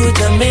for you,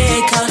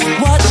 Jamaica.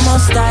 What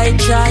must I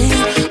try?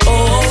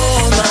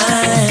 Oh my,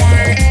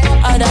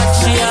 that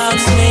she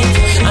asks me,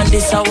 and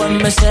this I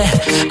want me say,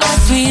 a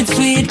sweet,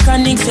 sweet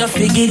Chronix, you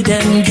fi give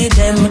them,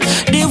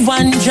 the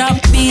one drop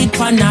beat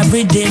pan a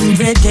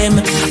rhythm.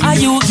 Are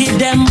you give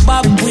them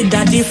bob with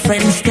a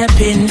different step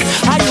in?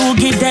 Are you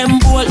give them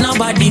bolt,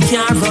 nobody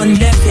can run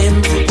left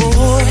him,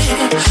 boy.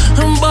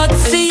 But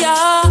see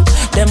ya,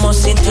 they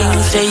must see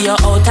things, say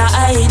you're out of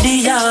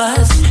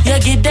ideas. You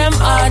give them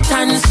art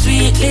and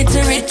sweet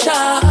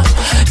literature.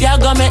 You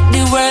gonna make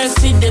the world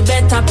see the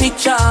better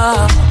picture.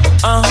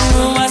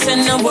 I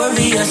said, no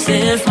worry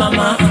yourself,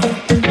 mama.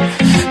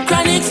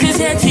 Chronix is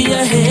here to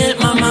your help,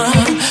 mama.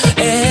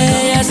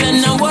 Hey, I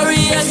said, no worry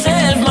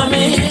yourself,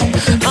 mommy.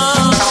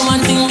 One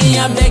thing me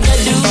I beg you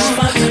do.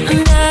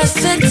 And I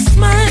said,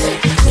 smile,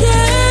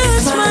 yeah,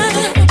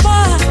 smile,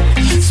 boy.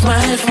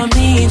 Smile for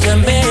me,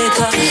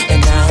 Jamaica.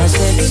 And I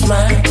said,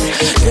 smile,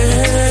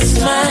 girl,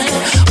 smile,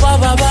 wah,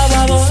 wah, wah,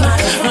 wah, wah.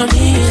 Smile for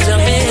me,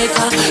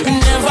 Jamaica.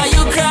 Never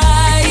you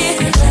cry,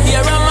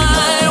 here am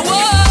I,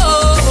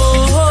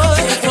 whoa,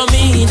 for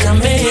me,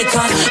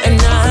 Jamaica.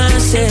 And I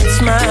said,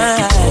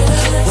 smile,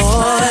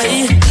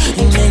 boy,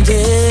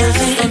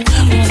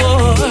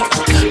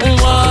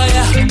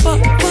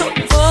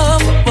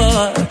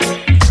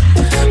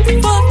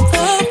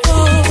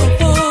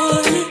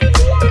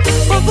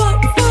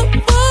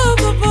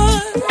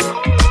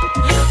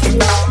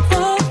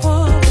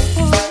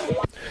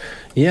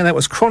 yeah, that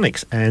was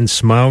Chronix and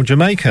Smile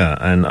Jamaica.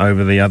 And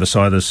over the other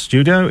side of the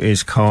studio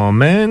is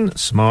Carmen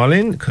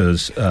smiling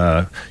because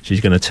she's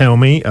going to tell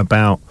me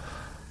about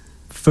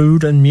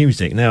food and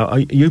music. Now, are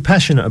you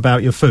passionate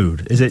about your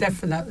food? Is it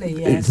definitely?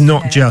 Yes. It's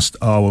not just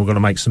we're going to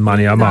make some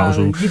money. I might as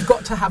well. You've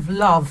got to have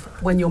love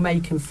when you're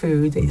making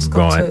food. It's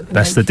got right. to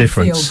That's make the you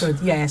difference. Feel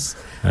good. Yes,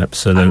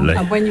 absolutely.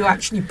 And when you're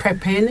actually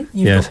prepping,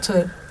 you've got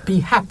to be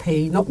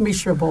happy, not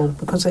miserable,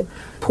 because it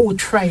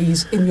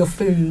portrays in your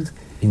food.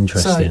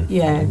 Interesting. So,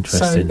 yeah.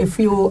 Interesting. So if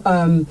you're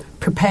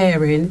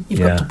preparing,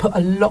 you've got to put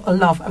a lot of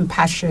love and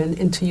passion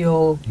into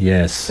your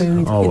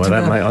food. Oh,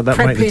 well, that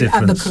makes the difference.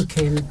 And the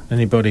cooking.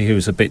 Anybody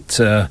who's a bit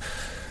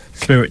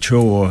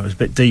spiritual or a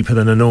bit deeper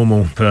than a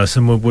normal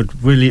person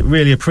would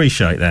really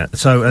appreciate that.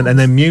 So, and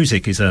then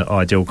music is an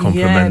ideal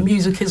complement. Yeah,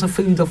 music is a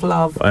food of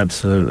love.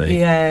 Absolutely.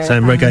 Yeah. So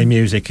reggae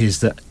music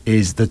is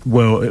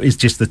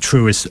just the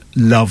truest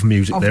love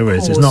music there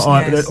is. It's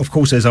not. Yes. Of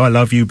course, there's "I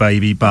Love You,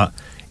 Baby," but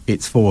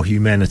it's for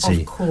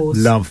humanity. Of course.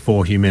 Love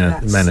for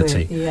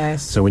humanity.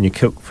 Yes. So when you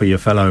cook for your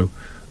fellow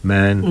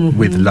man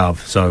with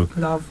love, so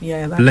love,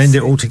 blend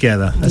it all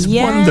together. That's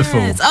wonderful.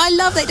 I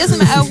love that. It doesn't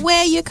matter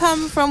where you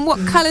come from, what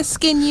colour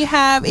skin you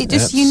have, it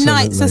just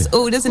unites us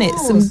all, doesn't it?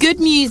 Some good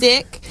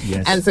music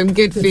and some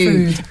good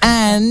food.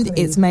 And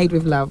it's made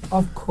with love.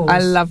 Of course. I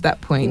love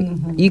that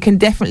point. You can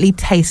definitely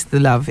taste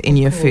the love in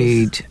your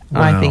food.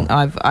 Wow. I think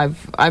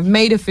I've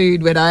made a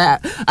food when I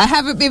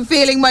haven't been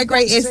feeling my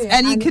greatest,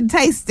 and you can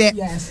taste it.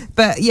 Yes.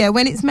 But yeah,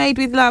 when it's made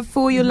with love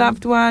for your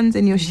loved ones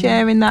and you're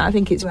sharing that, I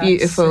think it's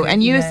beautiful.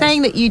 And you were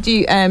saying that you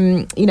do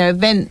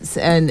events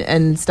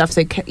and stuff,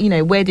 so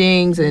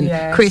weddings and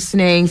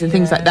christenings and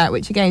things like that,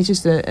 which again is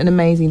just an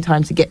amazing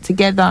time to get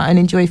together and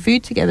enjoy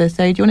food together.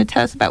 So do you want to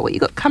tell us about what you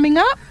got coming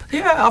up?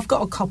 Yeah, I've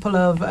got a couple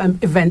of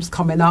events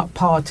coming up,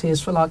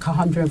 parties for like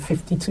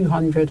 150,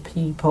 200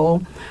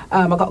 people.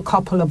 I've got a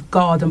couple of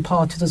garden Caribbean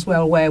parties as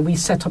well, where we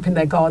set up in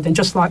their garden,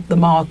 just like the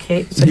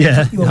market. So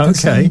Yeah, you put your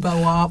gazebo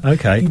up.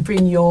 Okay. You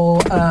bring your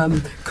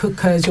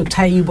cookers, your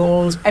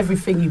tables,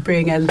 everything you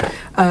bring, and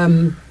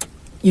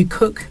you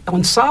cook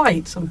on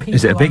site. Some people.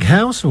 Is it a big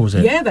house or is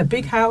it? Yeah, they're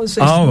big houses.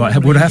 Oh, right.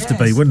 It would have to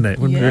yes. be, wouldn't it?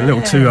 Wouldn't it? A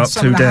little Yeah, two up,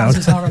 some two of the down.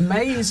 houses are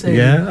amazing.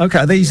 Yeah. Okay.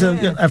 Are these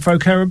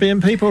Afro-Caribbean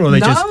people, or are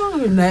they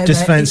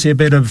just fancy a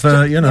bit of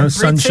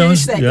sunshine?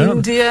 British, they're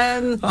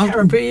Indian,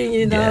 Caribbean,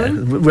 you know. Yeah.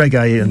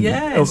 Reggae and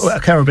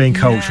Caribbean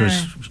culture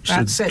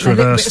should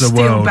traverse the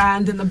world. Steel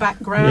band in the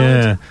background.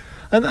 Yeah.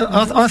 And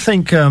I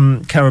think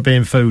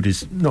Caribbean food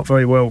is not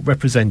very well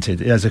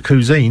represented as a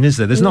cuisine, is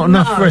there? There's not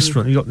enough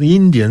restaurants. You've got the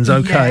Indians,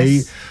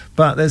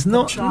 but there's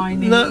not.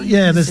 Chinese,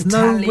 there's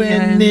nowhere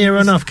Italians. near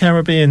enough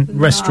Caribbean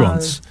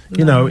restaurants.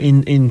 You know,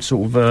 in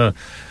sort of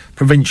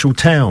provincial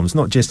towns,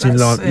 not just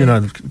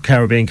in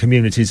Caribbean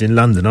communities in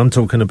London. I'm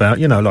talking about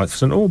like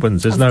St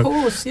Albans. There's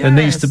there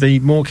needs to be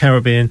more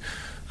Caribbean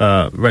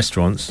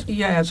restaurants,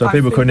 so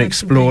people can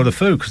explore the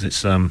food, because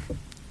it's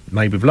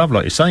made with love,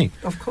 like you're saying.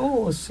 Of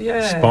course,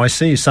 yeah.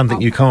 Spicy is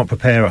something you can't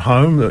prepare at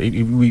home.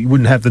 You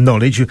wouldn't have the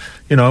knowledge.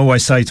 I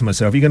always say to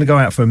myself, you're going to go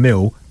out for a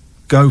meal,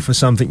 go for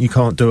something you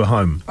can't do at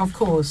home. Of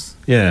course.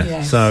 Yeah.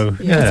 Yes. So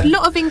There's a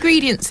lot of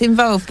ingredients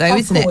involved, though,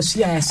 isn't it? Of course,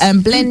 yes.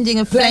 And blending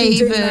of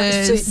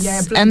flavours.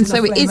 And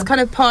so it is kind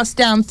of passed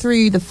down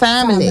through the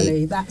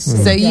family. That's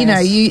so,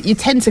 you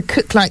tend to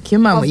cook like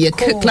your mum, or you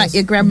cook like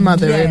your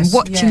grandmother, and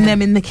watching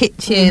them in the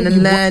kitchen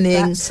and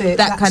learning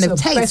that kind of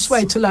taste. The best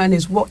way to learn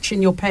is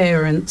watching your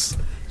parents.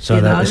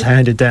 So that was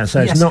handed down. So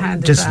it's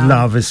not just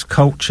love, it's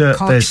culture,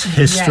 there's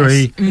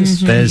history,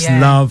 there's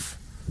love,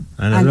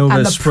 and a little bit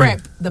of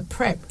spring. The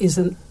prep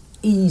isn't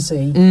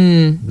easy.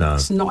 No.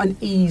 It's not an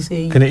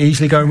easy... Can it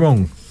easily go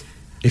wrong?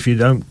 If you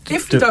don't...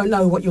 If you don't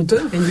know what you're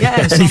doing,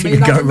 yes.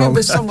 I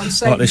remember someone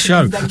saying they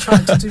tried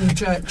to do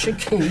jerk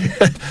chicken,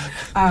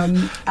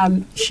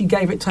 and she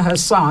gave it to her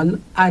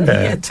son, and he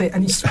ate it,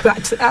 and he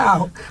spat it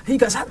out. He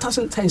goes, that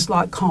doesn't taste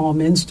like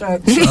Carmen's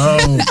jerk chicken.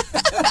 Oh,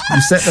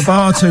 you set the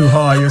bar too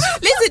high.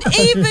 Listen,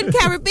 even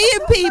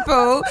Caribbean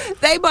people,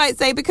 they might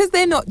say, because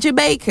they're not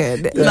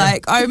Jamaican,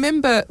 like, I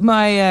remember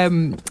my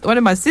one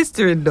of my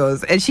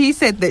sister-in-laws, and she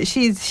said that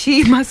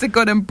she must have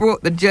gone and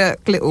brought the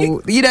jerk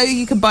little...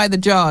 you can buy the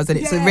jars, and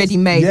it's already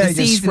made, the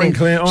seasoning.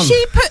 It on.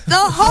 She put the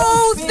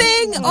whole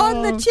thing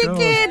on the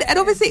chicken, and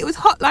obviously it was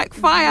hot like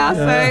fire.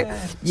 So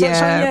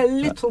a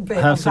little bit.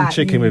 Have some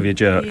chicken with your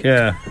jerk,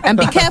 And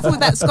be careful with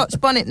that Scotch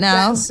bonnet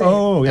now.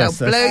 Oh, yes.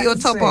 They'll blow your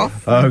top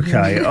off.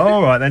 Okay,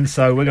 all right then.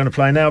 So we're going to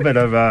play now a bit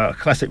of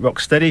classic rock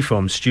steady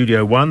from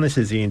Studio One. This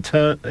is the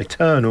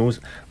Eternals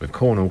with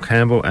Cornel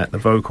Campbell at the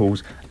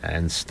vocals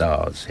and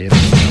stars. Here.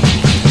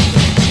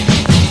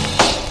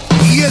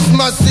 Yes,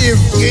 massive,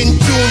 in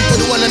tune to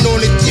the one and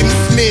only Tim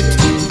Smith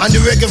and the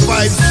Reggae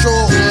Vibes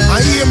show.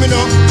 And hear me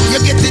now,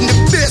 you're getting the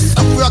best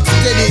of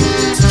Rocksteady,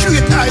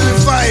 straight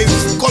Irish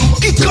vibes. Come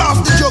kick off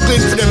the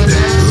juggling for them.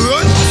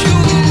 Run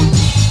tune.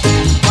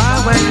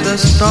 Why when the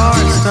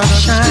stars start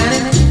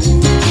shining,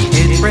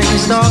 it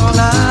brings dark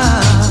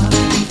clouds.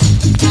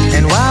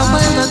 And why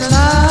when the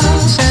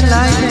clouds and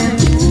lightning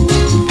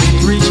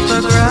reach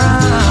the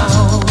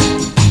ground,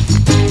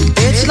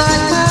 it's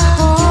like my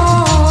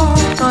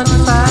heart on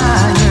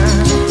fire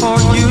for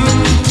you.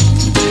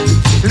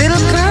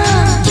 Little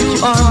girl, you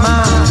are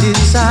my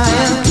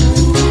desire,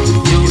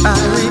 you I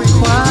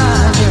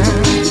require.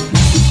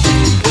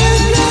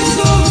 When you're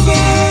so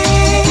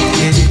gay,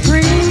 it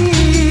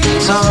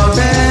brings a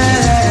bell.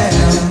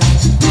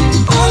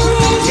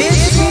 It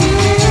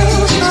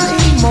feels my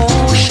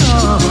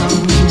emotion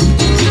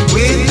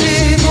with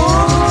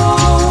devotion.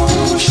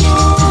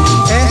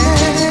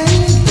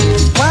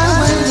 Why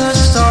when the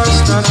stars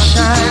start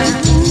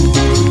shining,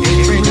 it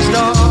brings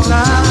dark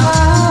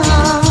clouds.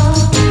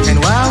 And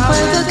why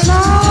when the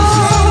clouds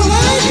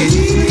it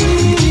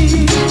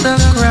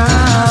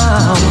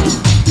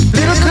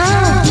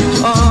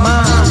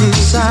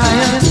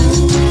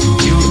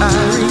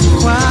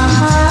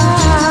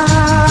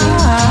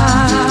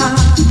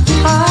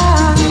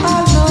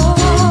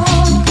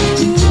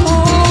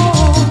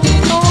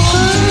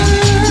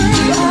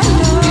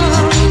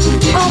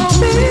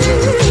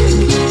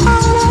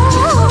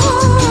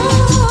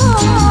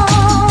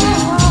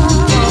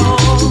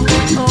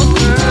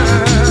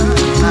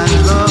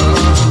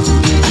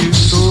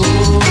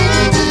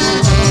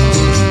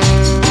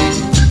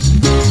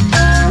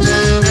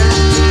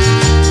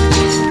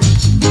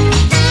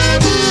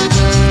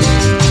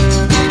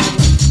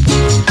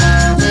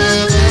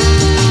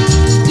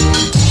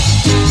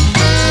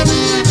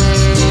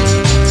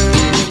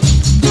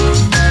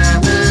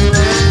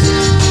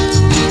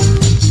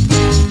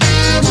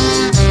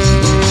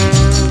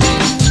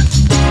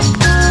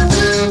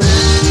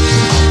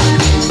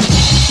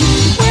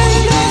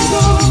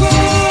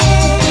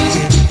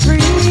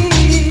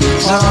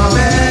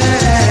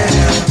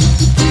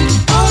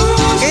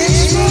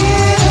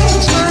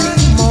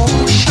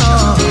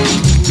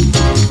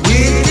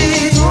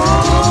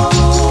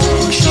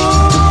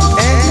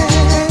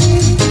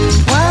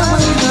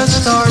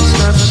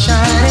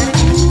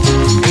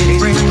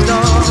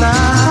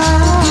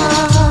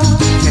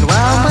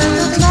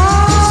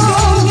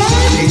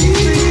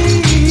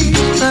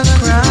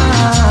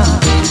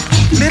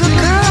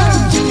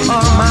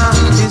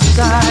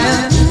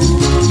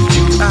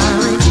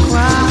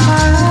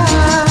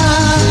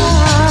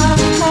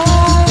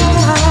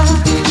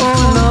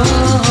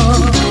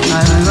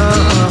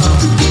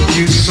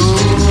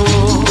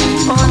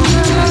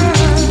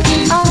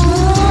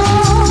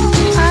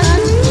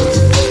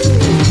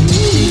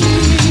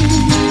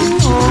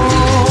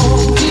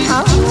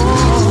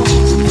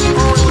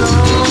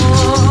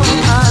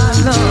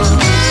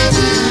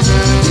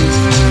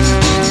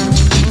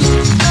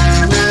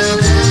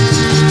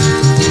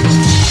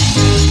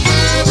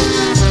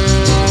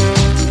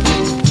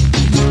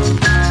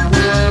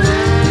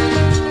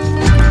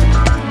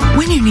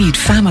need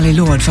family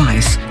law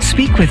advice,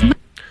 speak with...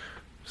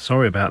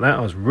 Sorry about that.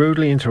 I was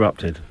rudely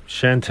interrupted.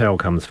 Chantel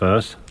comes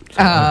first.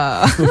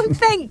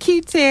 Thank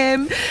you,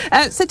 Tim.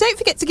 So don't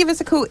forget to give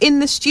us a call in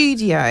the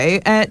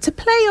studio to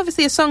play,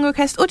 obviously, a song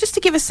request or just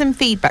to give us some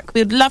feedback.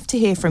 We'd love to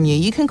hear from you.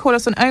 You can call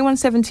us on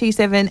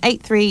 01727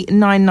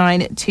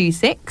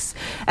 839926.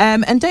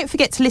 And don't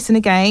forget to listen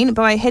again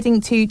by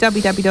heading to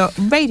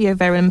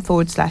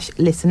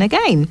www.radioverulam.com/listen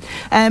again.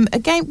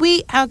 Again,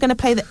 we are going to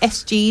play the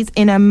SGs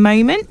in a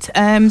moment.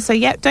 So,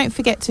 yeah, don't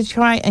forget to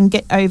try and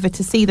get over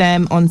to see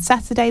them on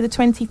Saturday the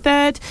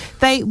 23rd.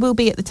 They will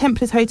be at the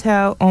Templars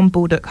Hotel on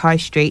Baldock High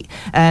Street,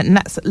 and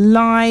that's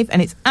live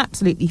and it's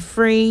absolutely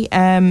free.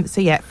 So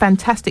yeah,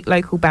 fantastic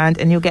local band,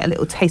 and you'll get a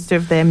little taster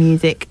of their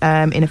music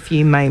in a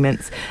few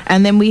moments.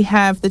 And then we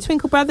have the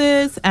Twinkle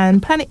Brothers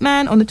and Planet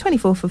Man on the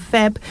 24th of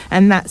Feb,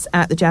 and that's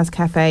at the Jazz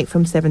Cafe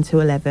from 7 to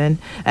 11.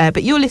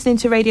 But you're listening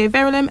to Radio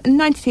Verulam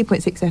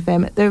 92.6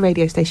 FM, the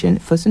radio station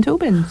for St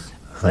Albans.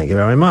 Thank you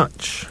very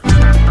much.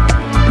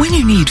 When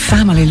you need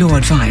family law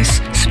advice,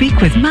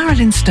 speak with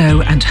Marilyn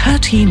Stowe and her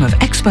team of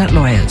expert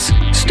lawyers.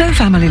 Stowe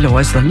Family Law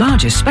is the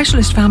largest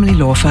specialist family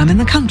law firm in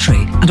the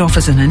country and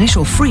offers an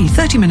initial free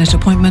 30-minute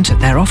appointment at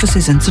their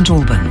offices in St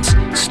Albans.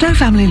 Stowe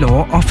Family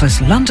Law offers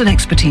London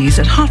expertise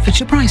at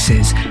Hertfordshire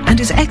prices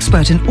and is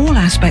expert in all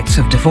aspects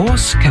of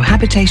divorce,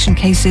 cohabitation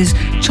cases,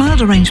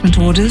 child arrangement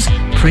orders,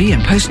 pre-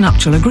 and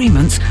post-nuptial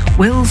agreements,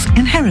 wills,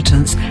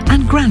 inheritance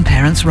and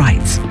grandparents'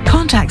 rights.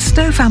 Contact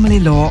Stowe Family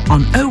Law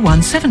on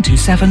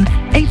 01727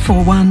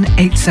 841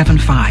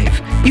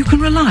 875. You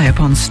can rely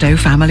upon Stowe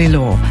Family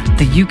Law,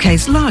 the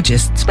UK's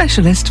largest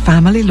specialist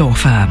family law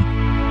firm.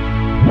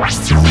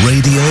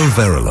 Radio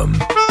Verulam.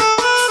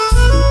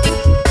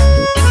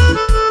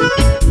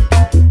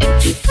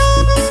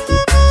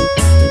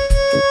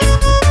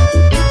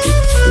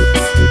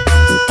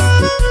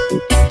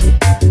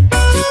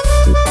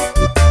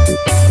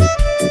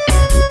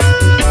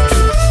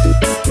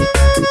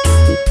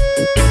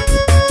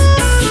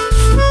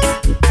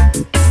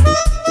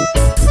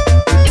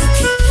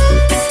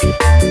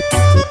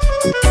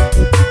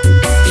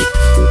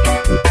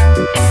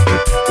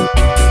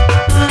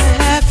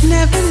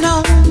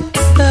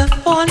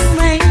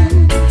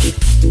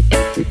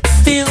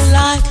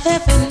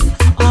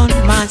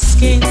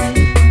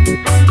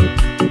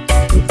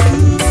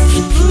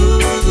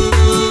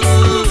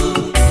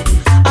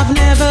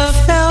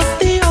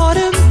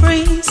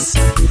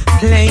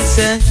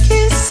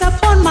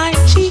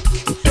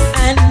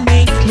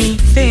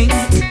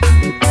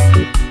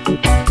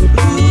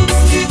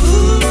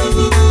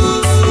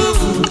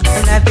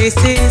 This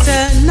is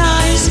a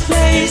nice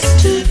place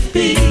to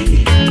be,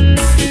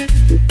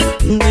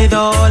 with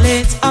all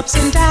its ups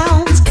and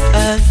downs,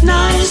 a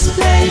nice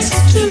place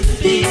to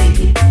be.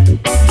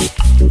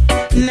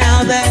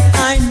 Now that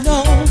I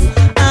know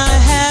I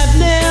have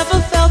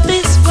never felt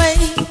this way,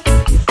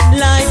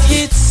 like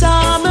it's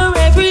summer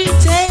every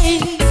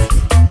day.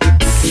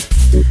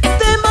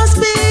 There must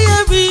be a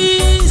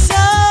reason.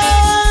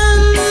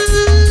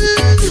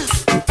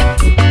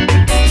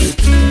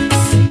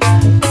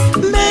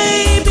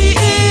 Maybe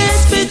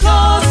it's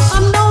because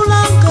I'm no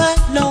longer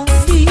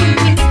lonely.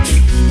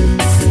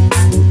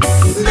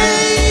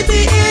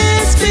 Maybe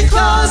it's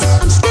because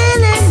I'm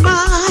still in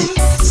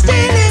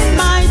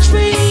my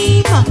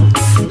dream.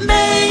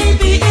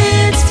 Maybe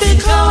it's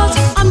because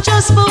I'm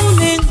just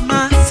fooling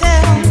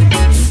myself,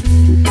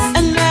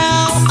 and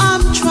now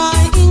I'm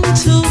trying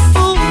to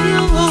fool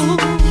you.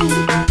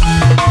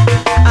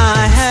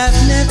 I have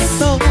never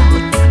thought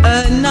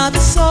another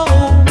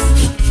soul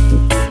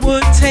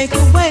would take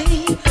away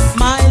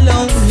my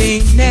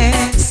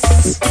loneliness.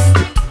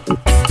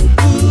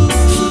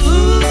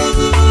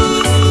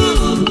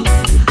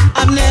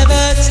 I've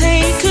never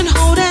taken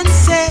hold and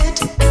said,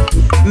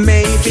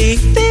 maybe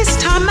this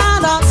time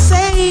out I'll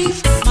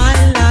save my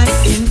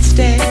life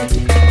instead.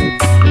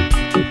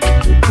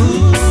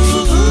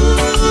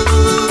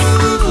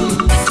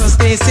 'Cause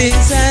this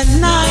is a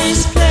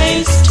nice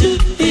place to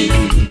be,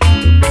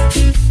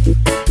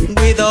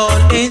 with all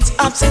its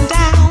ups and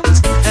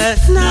downs, a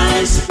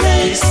nice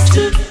place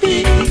to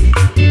be.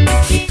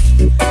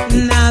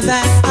 Now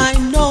that I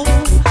know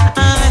I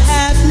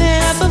have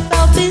never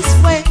felt this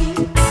way,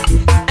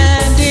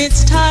 and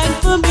it's time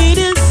for me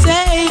to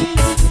say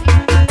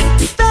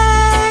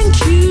thank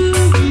you,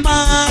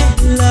 my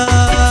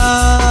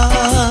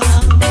love.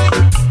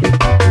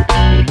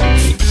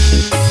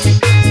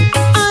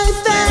 I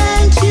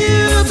thank you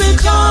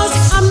because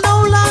I'm no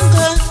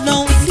longer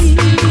lonely.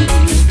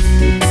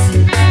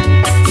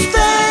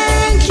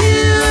 Thank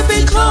you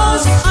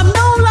because I'm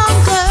no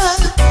longer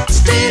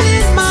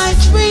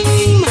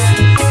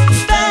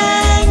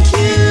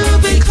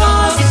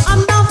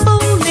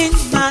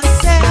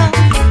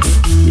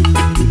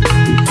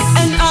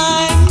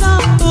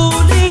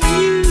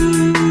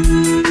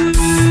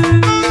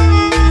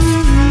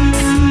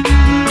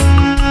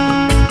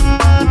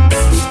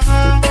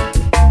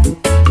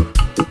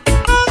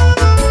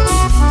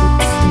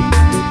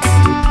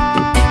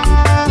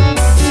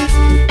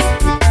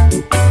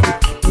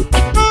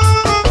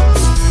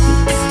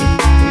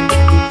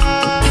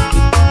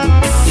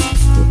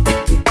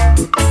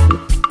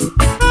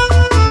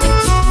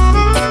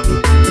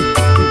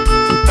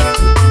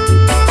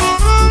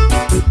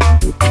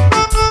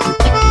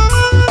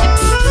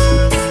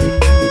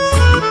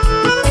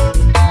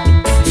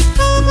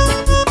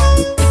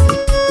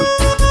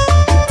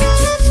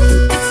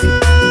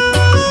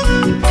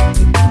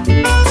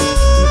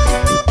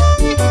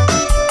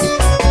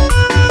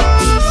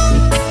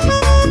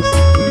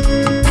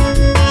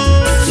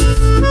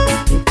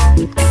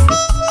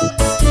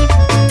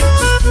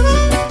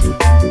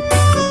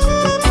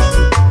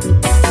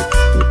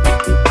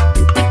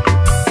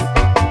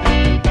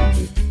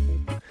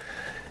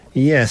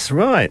Yes,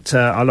 right.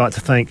 I'd like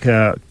to thank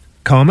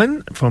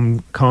Carmen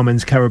from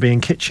Carmen's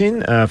Caribbean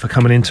Kitchen for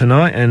coming in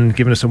tonight and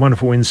giving us a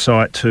wonderful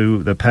insight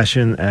to the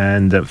passion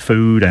and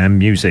food and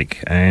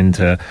music and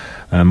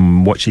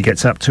what she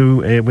gets up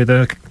to with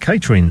her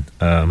catering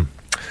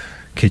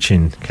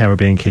kitchen,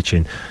 Caribbean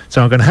Kitchen.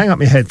 So I'm going to hang up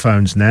my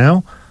headphones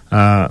now.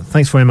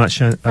 Thanks very much.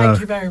 Thank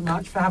you very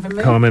much for having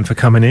me. Carmen, for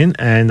coming in.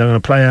 And I'm going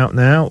to play out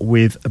now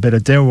with a bit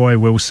of Delroy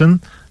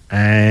Wilson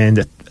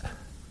and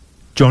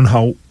John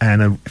Holt,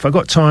 and if I've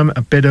got time,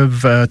 a bit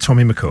of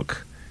Tommy McCook.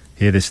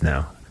 Hear this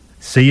now.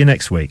 See you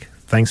next week.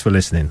 Thanks for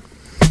listening.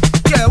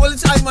 Yeah, well,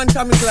 it's Iman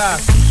Tommy Clark,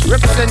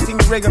 representing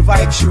the Reggae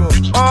Vibe Show.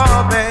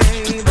 Oh,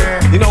 baby.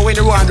 You know, when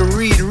you want the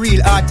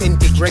real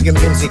authentic reggae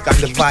music and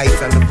the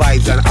vibes and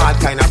all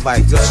kind of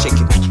vibes, just check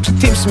it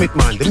out. Tim Smith,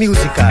 man, the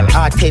musical,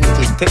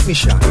 authentic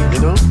technician, you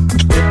know?